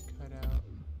if I cut out,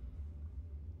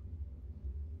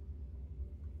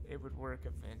 it would work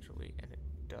eventually, and it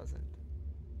doesn't.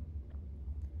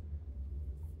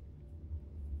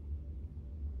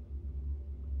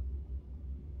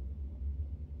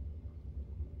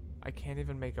 I can't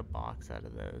even make a box out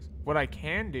of those. What I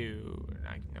can do,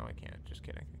 no, I can't. Just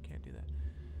kidding. I can't do that.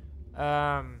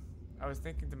 I was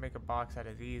thinking to make a box out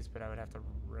of these, but I would have to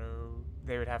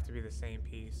they would have to be the same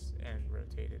piece and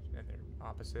rotated, and they're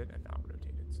opposite and not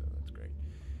rotated, so that's great.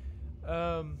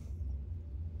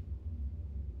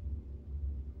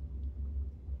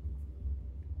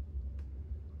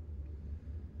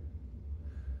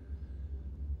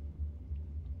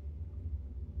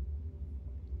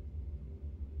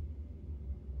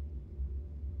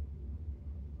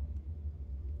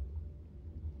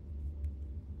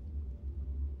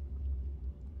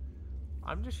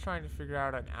 I'm just trying to figure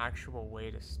out an actual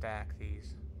way to stack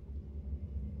these.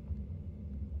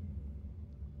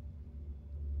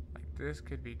 Like this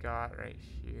could be got right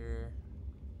here.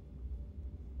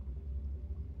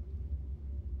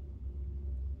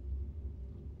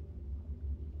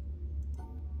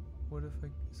 What if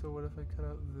I cut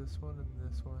out this one and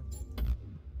this one?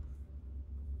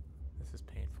 This is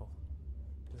painful.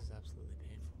 This is absolutely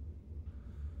painful.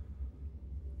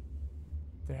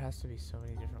 There has to be so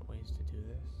many different ways to do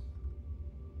this.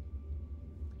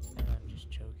 And I'm just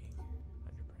choking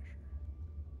under pressure.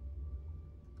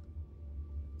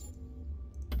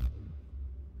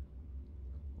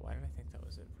 Why did I think that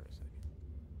was it for a second?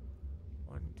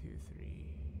 1, 2,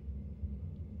 3.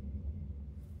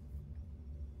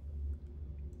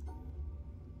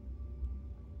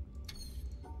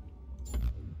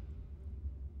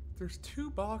 There's 2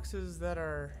 boxes that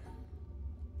are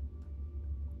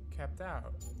kept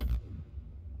out.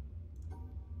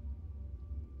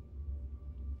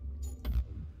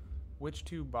 Which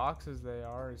 2 boxes they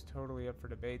are is totally up for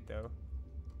debate, though.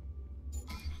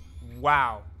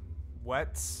 Wow.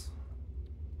 What?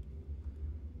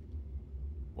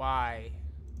 Why?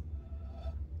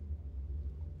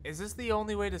 Is this the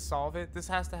only way to solve it? This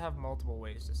has to have multiple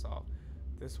ways to solve.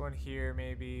 This one here,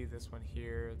 maybe. This one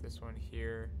here. This one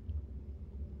here.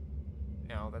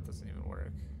 No, that doesn't even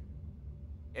work.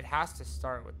 It has to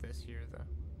start with this here, though.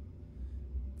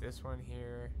 This one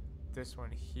here. This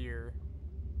one here.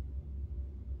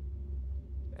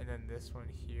 And then this one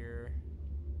here.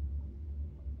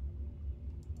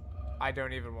 I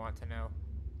don't even want to know.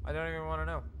 I don't even want to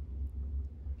know.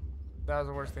 That was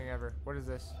the worst thing ever. What is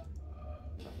this?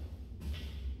 Is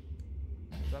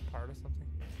that part of something?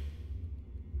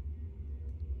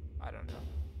 I don't know.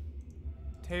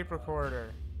 Tape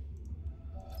recorder.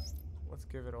 Let's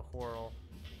give it a whirl.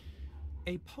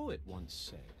 A poet once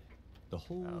said, "The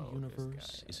whole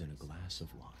universe is in a glass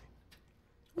of wine."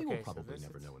 We will probably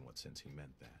never know in what sense he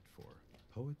meant that, for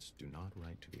poets do not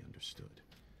write to be understood.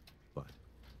 But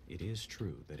it is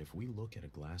true that if we look at a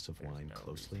glass of wine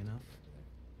closely enough,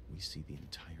 we see the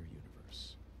entire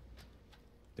universe.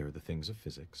 There are the things of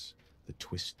physics, the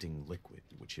twisting liquid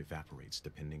which evaporates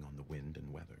depending on the wind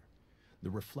and weather, the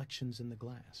reflections in the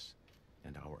glass,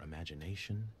 and our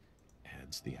imagination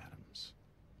adds the atoms.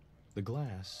 The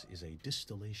glass is a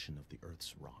distillation of the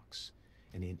Earth's rocks,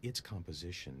 and in its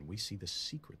composition we see the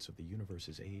secrets of the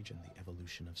universe's age and the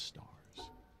evolution of stars.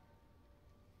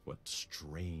 What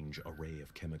strange array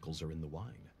of chemicals are in the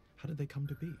wine? How did they come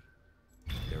to be?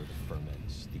 There are the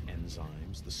ferments, the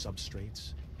enzymes, the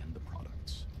substrates, and the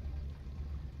products.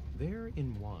 There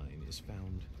in wine is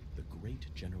found the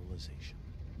great generalization.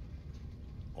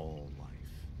 All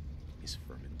life is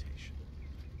fermentation.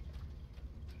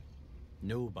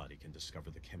 Nobody can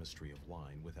discover the chemistry of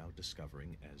wine without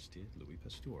discovering, as did Louis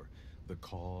Pasteur, the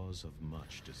cause of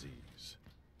much disease.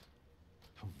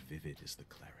 How vivid is the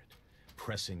claret,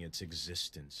 pressing its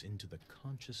existence into the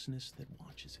consciousness that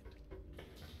watches it.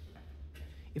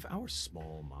 If our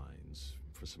small minds,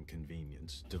 for some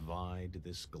convenience, divide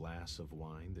this glass of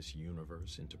wine, this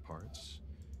universe, into parts,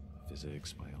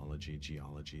 physics, biology,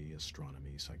 geology,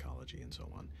 astronomy, psychology, and so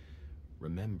on,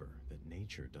 remember that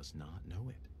nature does not know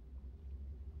it.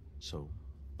 So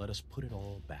let us put it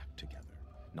all back together,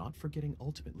 not forgetting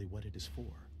ultimately what it is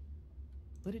for.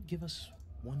 Let it give us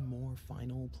one more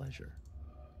final pleasure.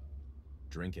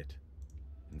 Drink it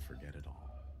and forget it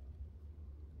all.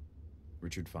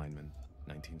 Richard Feynman,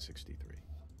 1963.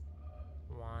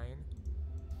 Wine.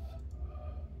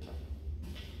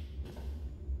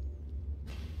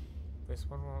 This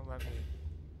one won't let me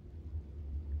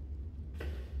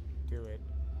do it.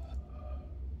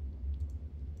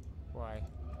 Why?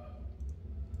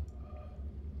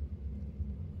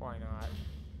 Why not?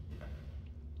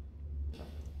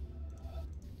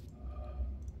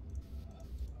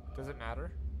 Does it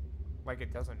matter? Like,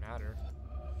 it doesn't matter.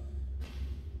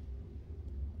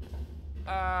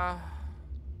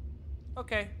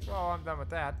 Okay, well, I'm done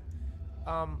with that.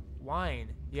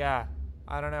 Wine. Yeah,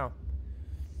 I don't know.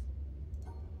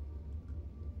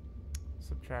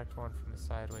 Subtract 1 from the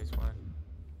sideways one.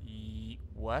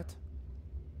 What?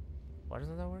 Why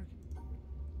doesn't that work?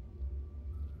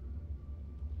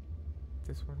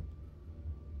 This one?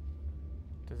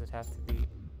 Does it have to be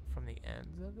from the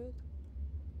ends of it?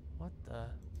 What the?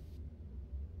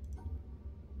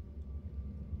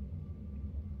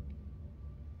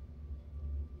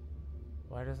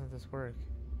 Why doesn't this work?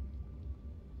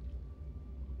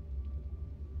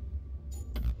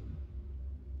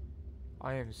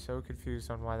 I am so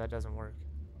confused on why that doesn't work.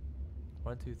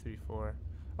 1, 2, 3, 4.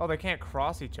 Oh, they can't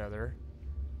cross each other.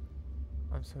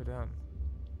 I'm so dumb.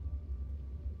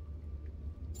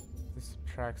 This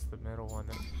subtracts the middle one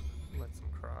that lets them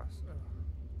cross. Oh.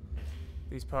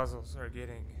 These puzzles are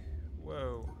getting...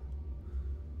 Whoa.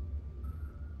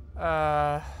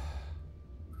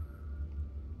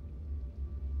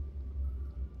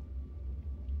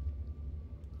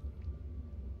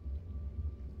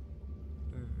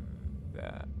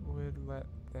 That would let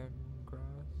them cross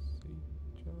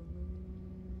each other.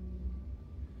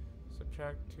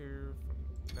 Subtract 2 from...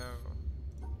 No.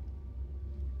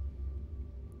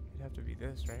 It'd have to be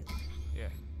this, right? Yeah.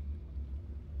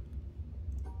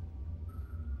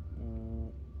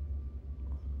 Ooh.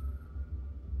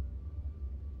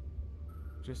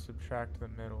 Just subtract the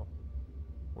middle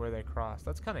where they cross.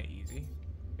 That's kind of easy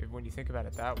when you think about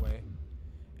it that way.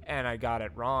 And I got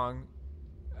it wrong.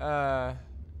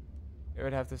 It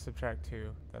would have to subtract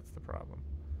 2. That's the problem.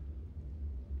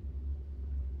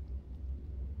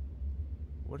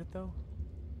 Would it though?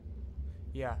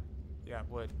 Yeah. Yeah, it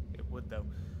would. It would though.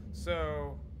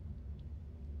 So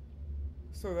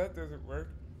that doesn't work.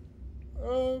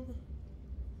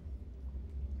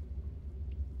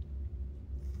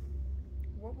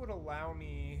 What would allow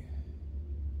me...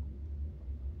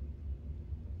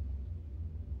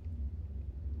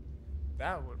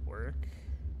 That would work.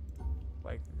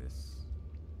 Like this.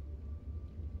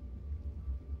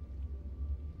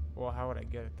 Well, how would I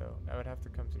get it though? I would have to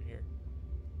come through here.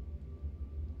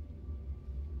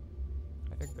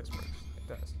 I think this works. It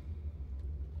does.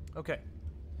 Okay.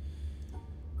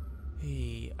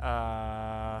 Hey,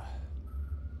 uh-huh.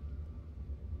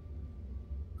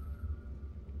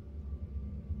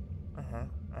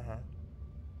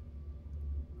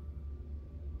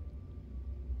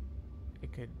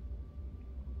 It could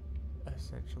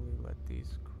essentially let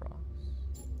these cross.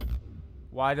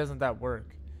 Why doesn't that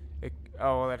work?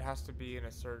 Oh, well, it has to be in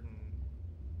a certain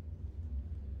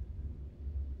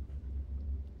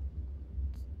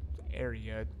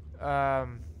area.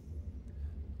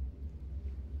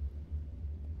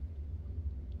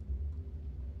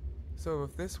 So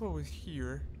if this one was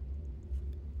here,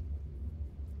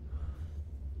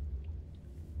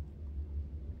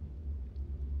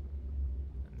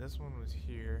 and this one was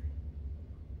here,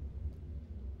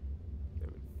 they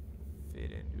would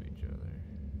fit into each other.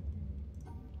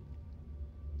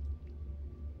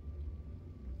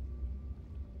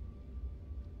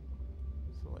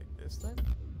 So like this then?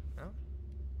 No?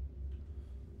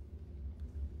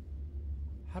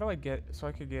 How do I get, so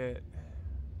I could get,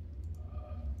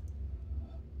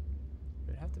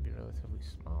 it'd have to be relatively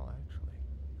small actually.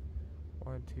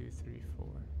 1, 2, 3, 4.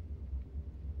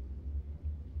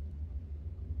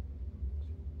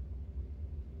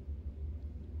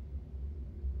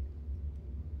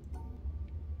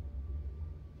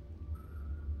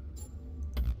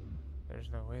 There's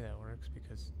no way that works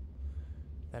because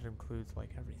that includes like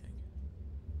everything.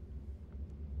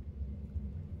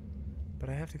 But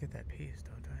I have to get that piece,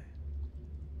 don't I?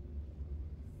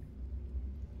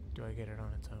 Do I get it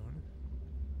on its own?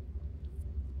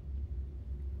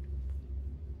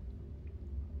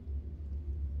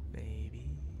 Maybe.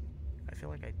 I feel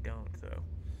like I don't though.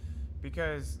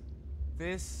 Because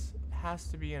this has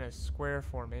to be in a square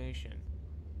formation.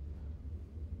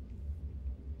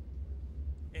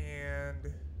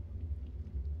 And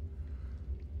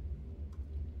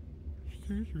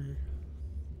excuse me.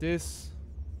 This,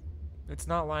 it's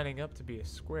not lining up to be a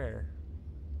square.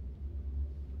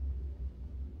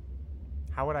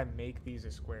 How would I make these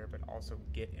a square but also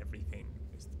get everything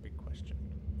is the big question.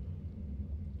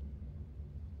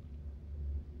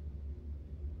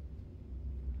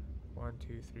 One,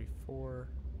 2, 3, 4.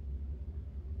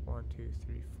 1, 2,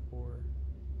 3, 4.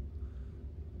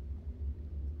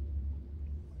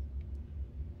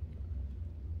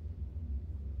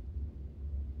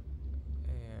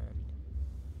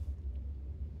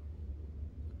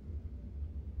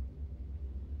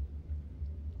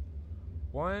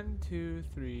 One, 2,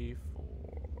 3, 4.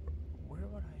 Where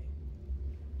would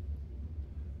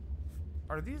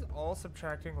I? Are these all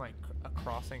subtracting like a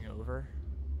crossing over?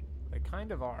 They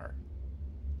kind of are.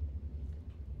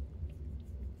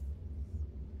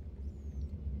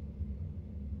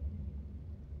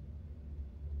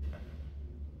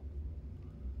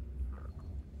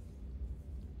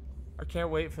 I can't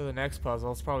wait for the next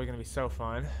puzzle. It's probably gonna be so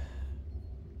fun.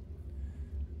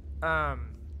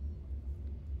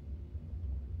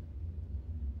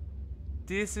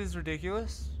 This is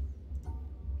ridiculous.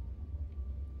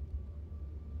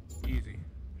 Easy.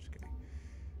 Just kidding.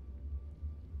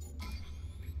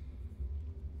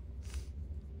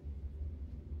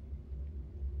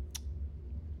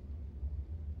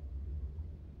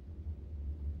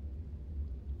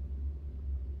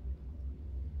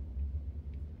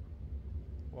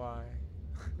 Why?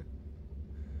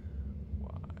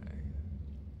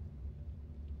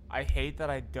 I hate that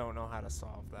I don't know how to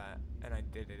solve that, and I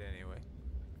did it anyway.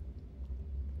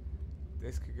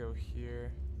 This could go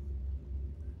here.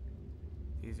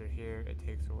 These are here. It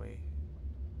takes away.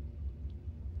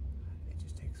 It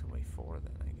just takes away 4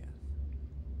 then, I guess.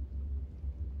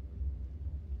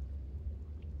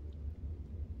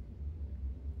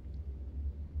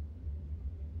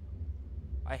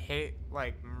 I hate,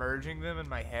 like, merging them in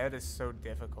my head is so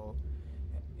difficult.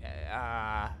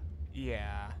 Yeah.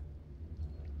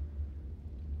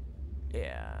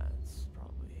 Yeah, it's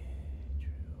probably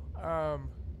true.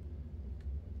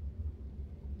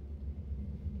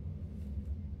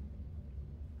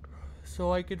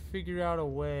 So I could figure out a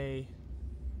way.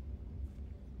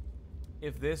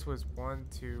 If this was 1,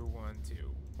 2, 1, 2,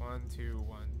 1, 2,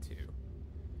 1, 2,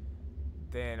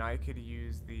 then I could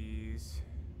use these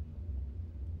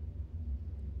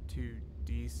to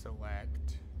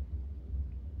deselect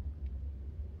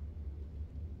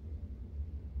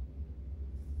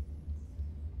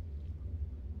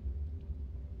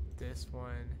this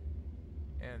one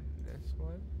and this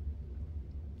one.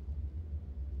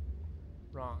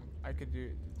 Wrong. I could do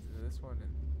this one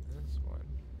and this one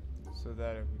so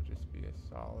that it would just be a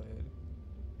solid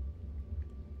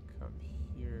come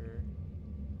here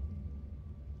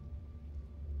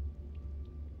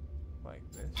like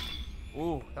this.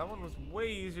 Ooh, that one was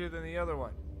way easier than the other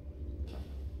one.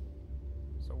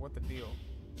 So what the deal?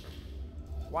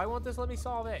 Why won't this let me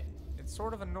solve it? It's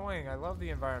sort of annoying. I love the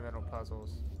environmental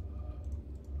puzzles.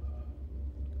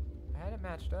 I had it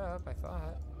matched up, I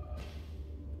thought.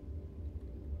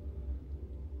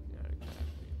 Not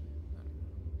exactly.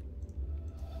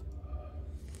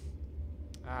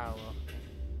 Ah, well.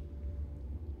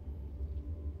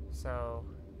 So...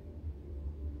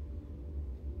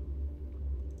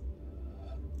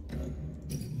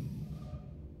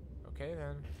 okay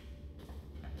then.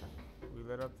 We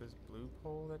lit up this blue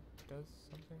pole that does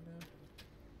something now?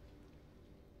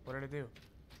 What did it do?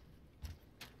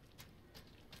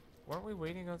 Weren't we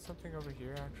waiting on something over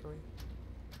here, actually?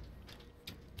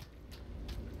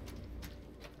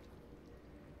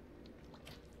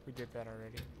 We did that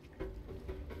already.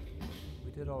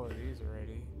 We did all of these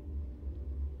already.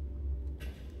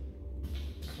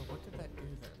 So what did that do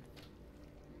then?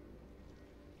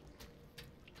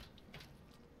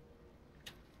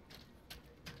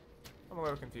 I'm a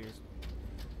little confused.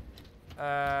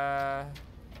 I'm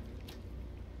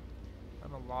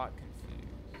a lot confused.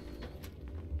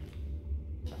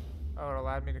 Oh, it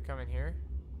allowed me to come in here?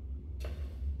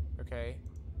 Okay.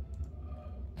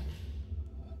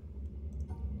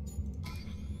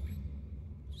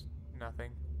 Just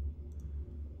nothing.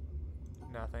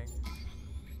 Nothing.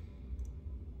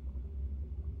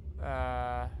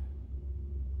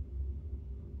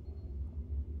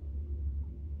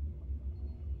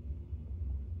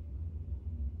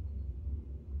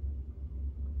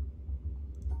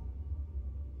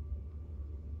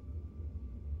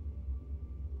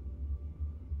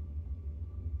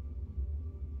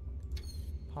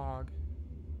 Pog.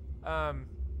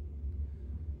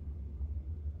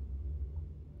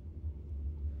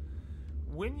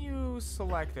 When you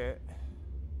select it,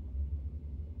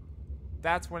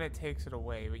 that's when it takes it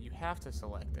away, but you have to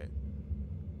select it.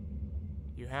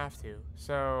 You have to.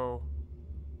 So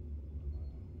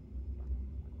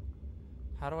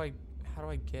how do I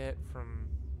get from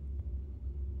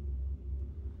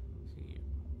see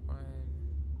one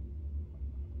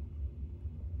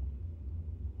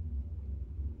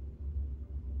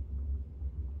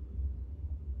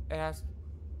it has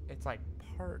it's like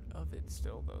part of it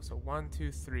still though. So 1,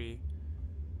 2, 3.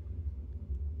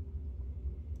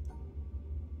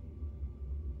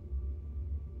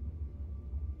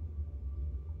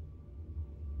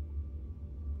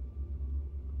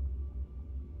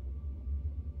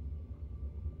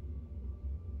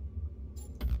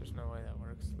 There's no way that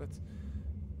works. Let's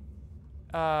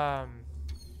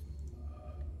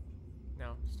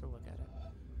no, still look at it.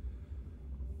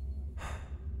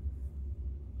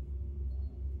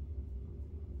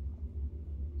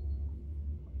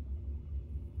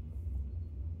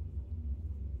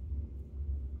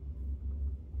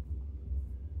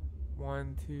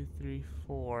 One, two, three,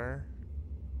 4.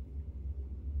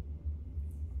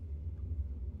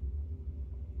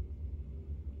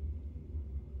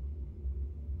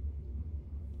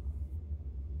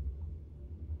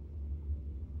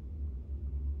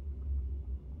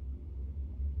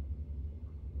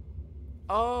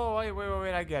 Oh,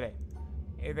 wait, I get it.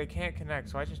 They can't connect,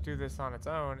 so I just do this on its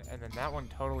own, and then that one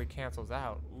totally cancels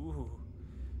out. Ooh,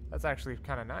 that's actually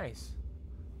kind of nice.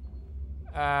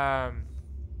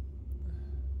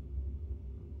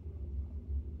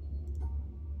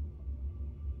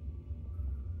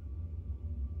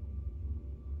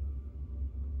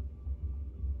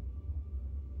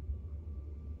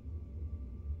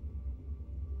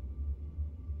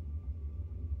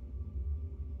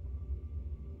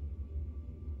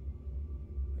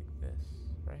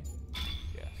 right?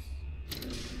 Yes.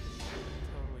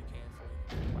 Totally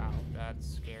canceling. Wow, that's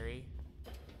scary.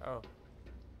 Oh.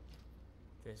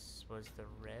 This was the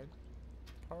red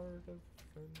part of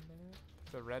the map?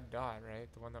 The red dot,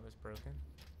 right? The one that was broken?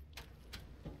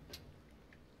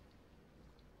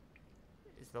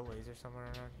 Is the laser somewhere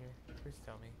around here? Please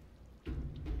tell me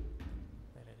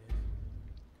that it is.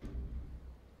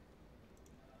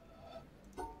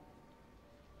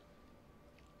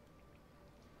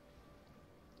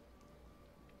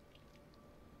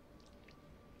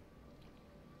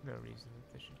 No reason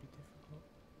that this should be difficult.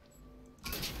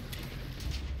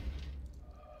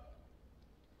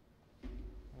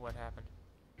 What happened?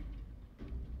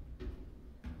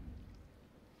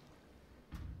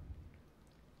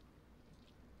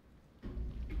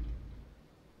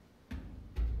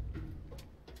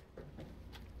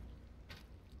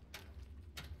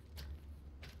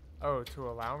 Oh, to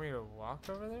allow me to walk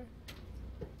over there?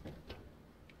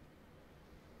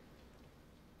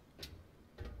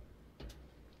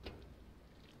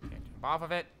 Can't jump off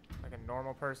of it like a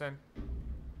normal person.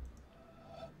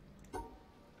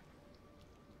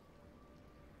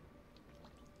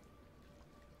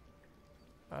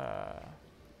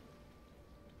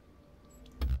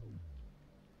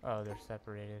 Oh, they're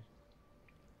separated.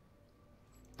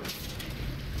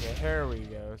 There we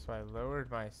go. So I lowered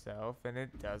myself and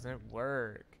it doesn't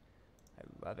work. I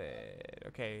love it.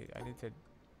 Okay, I need to...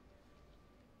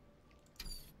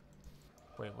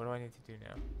 Wait, what do I need to do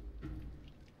now?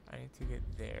 I need to get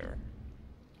there.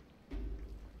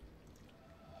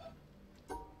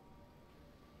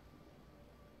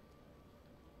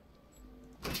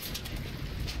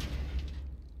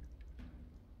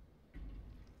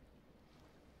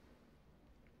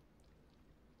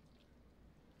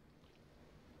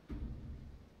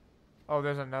 Oh,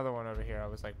 there's another one over here. I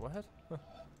was like, what?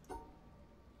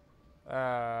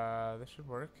 This should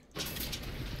work.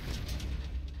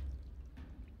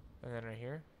 And then right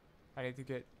here. I need to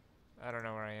get... I don't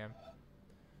know where I am.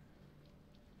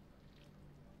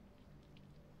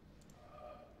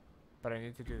 But I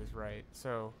need to do this right.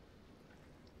 So,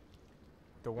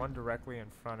 the one directly in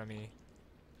front of me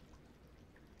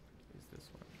is this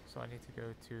one. So I need to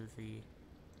go to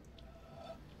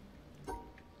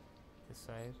this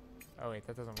side. Oh wait,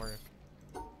 that doesn't work.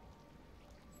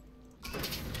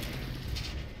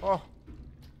 Oh!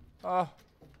 Oh!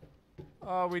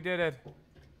 Oh, we did it!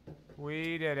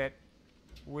 We did it!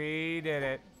 We did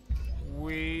it!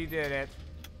 We did it!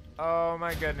 Oh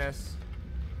my goodness!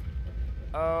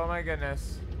 Oh my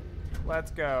goodness!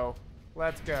 Let's go!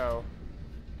 Let's go!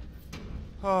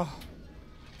 Oh,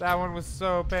 that one was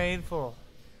so painful.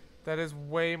 That is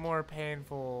way more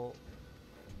painful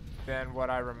than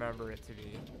what I remember it to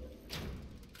be.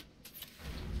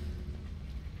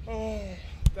 Oh,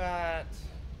 that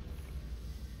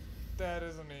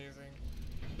is amazing.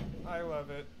 I love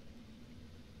it.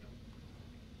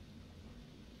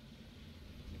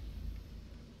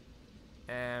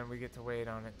 And we get to wait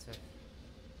on it to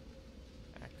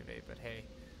activate, but hey,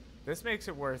 this makes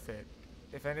it worth it.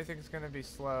 If anything's gonna be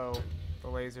slow, the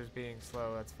lasers being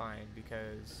slow, that's fine,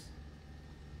 because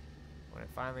when it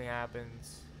finally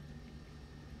happens,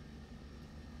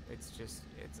 it's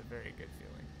a very good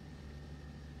feeling.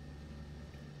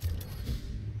 Okay.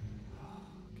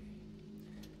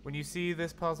 When you see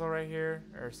this puzzle right here,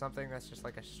 or something that's just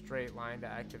like a straight line to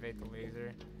activate the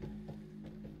laser,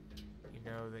 you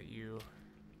know that you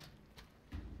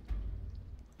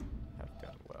have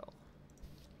done well.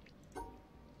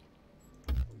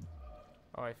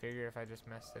 Oh, I figure if I just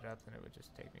messed it up, then it would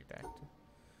just take me back to...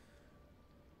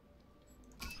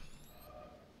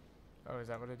 Oh, is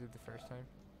that what I did the first time?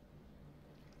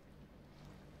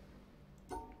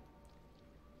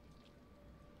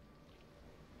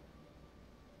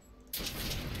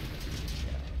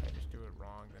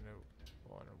 Then it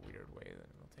will, in a weird way, then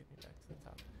it'll take me back to the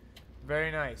top.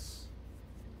 Very nice.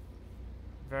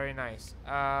 Very nice.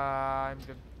 I'm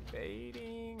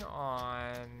debating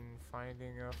on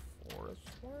finding a fourth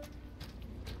one.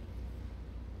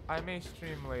 I may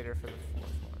stream later for the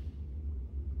fourth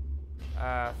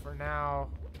one. For now,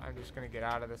 I'm just gonna get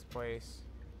out of this place.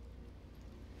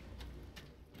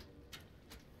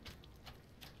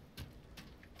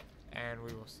 And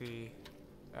we will see.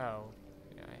 Oh,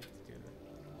 yeah, I have to do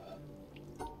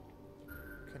the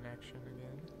connection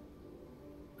again.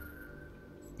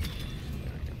 There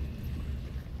we go.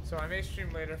 So I may stream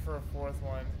later for a fourth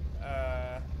one.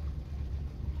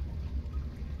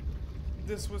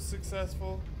 This was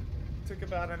successful. Took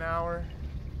about an hour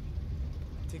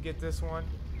to get this one.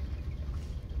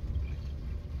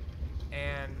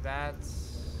 And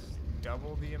that's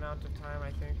double the amount of time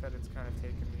I think that it's kind of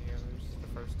taken the others, the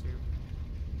first two.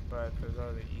 But those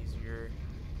are the easier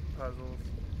puzzles.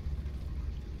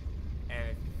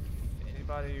 And if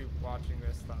anybody watching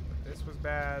this thought that this was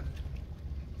bad,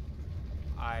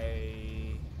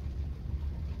 I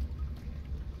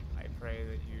pray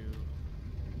that you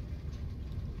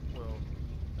will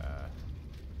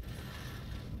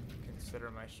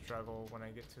consider my struggle when I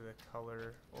get to the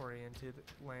color-oriented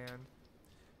land.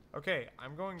 Okay,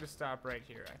 I'm going to stop right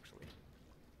here, actually.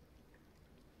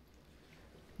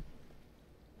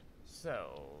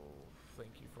 So,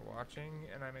 thank you for watching,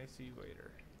 and I may see you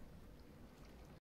later.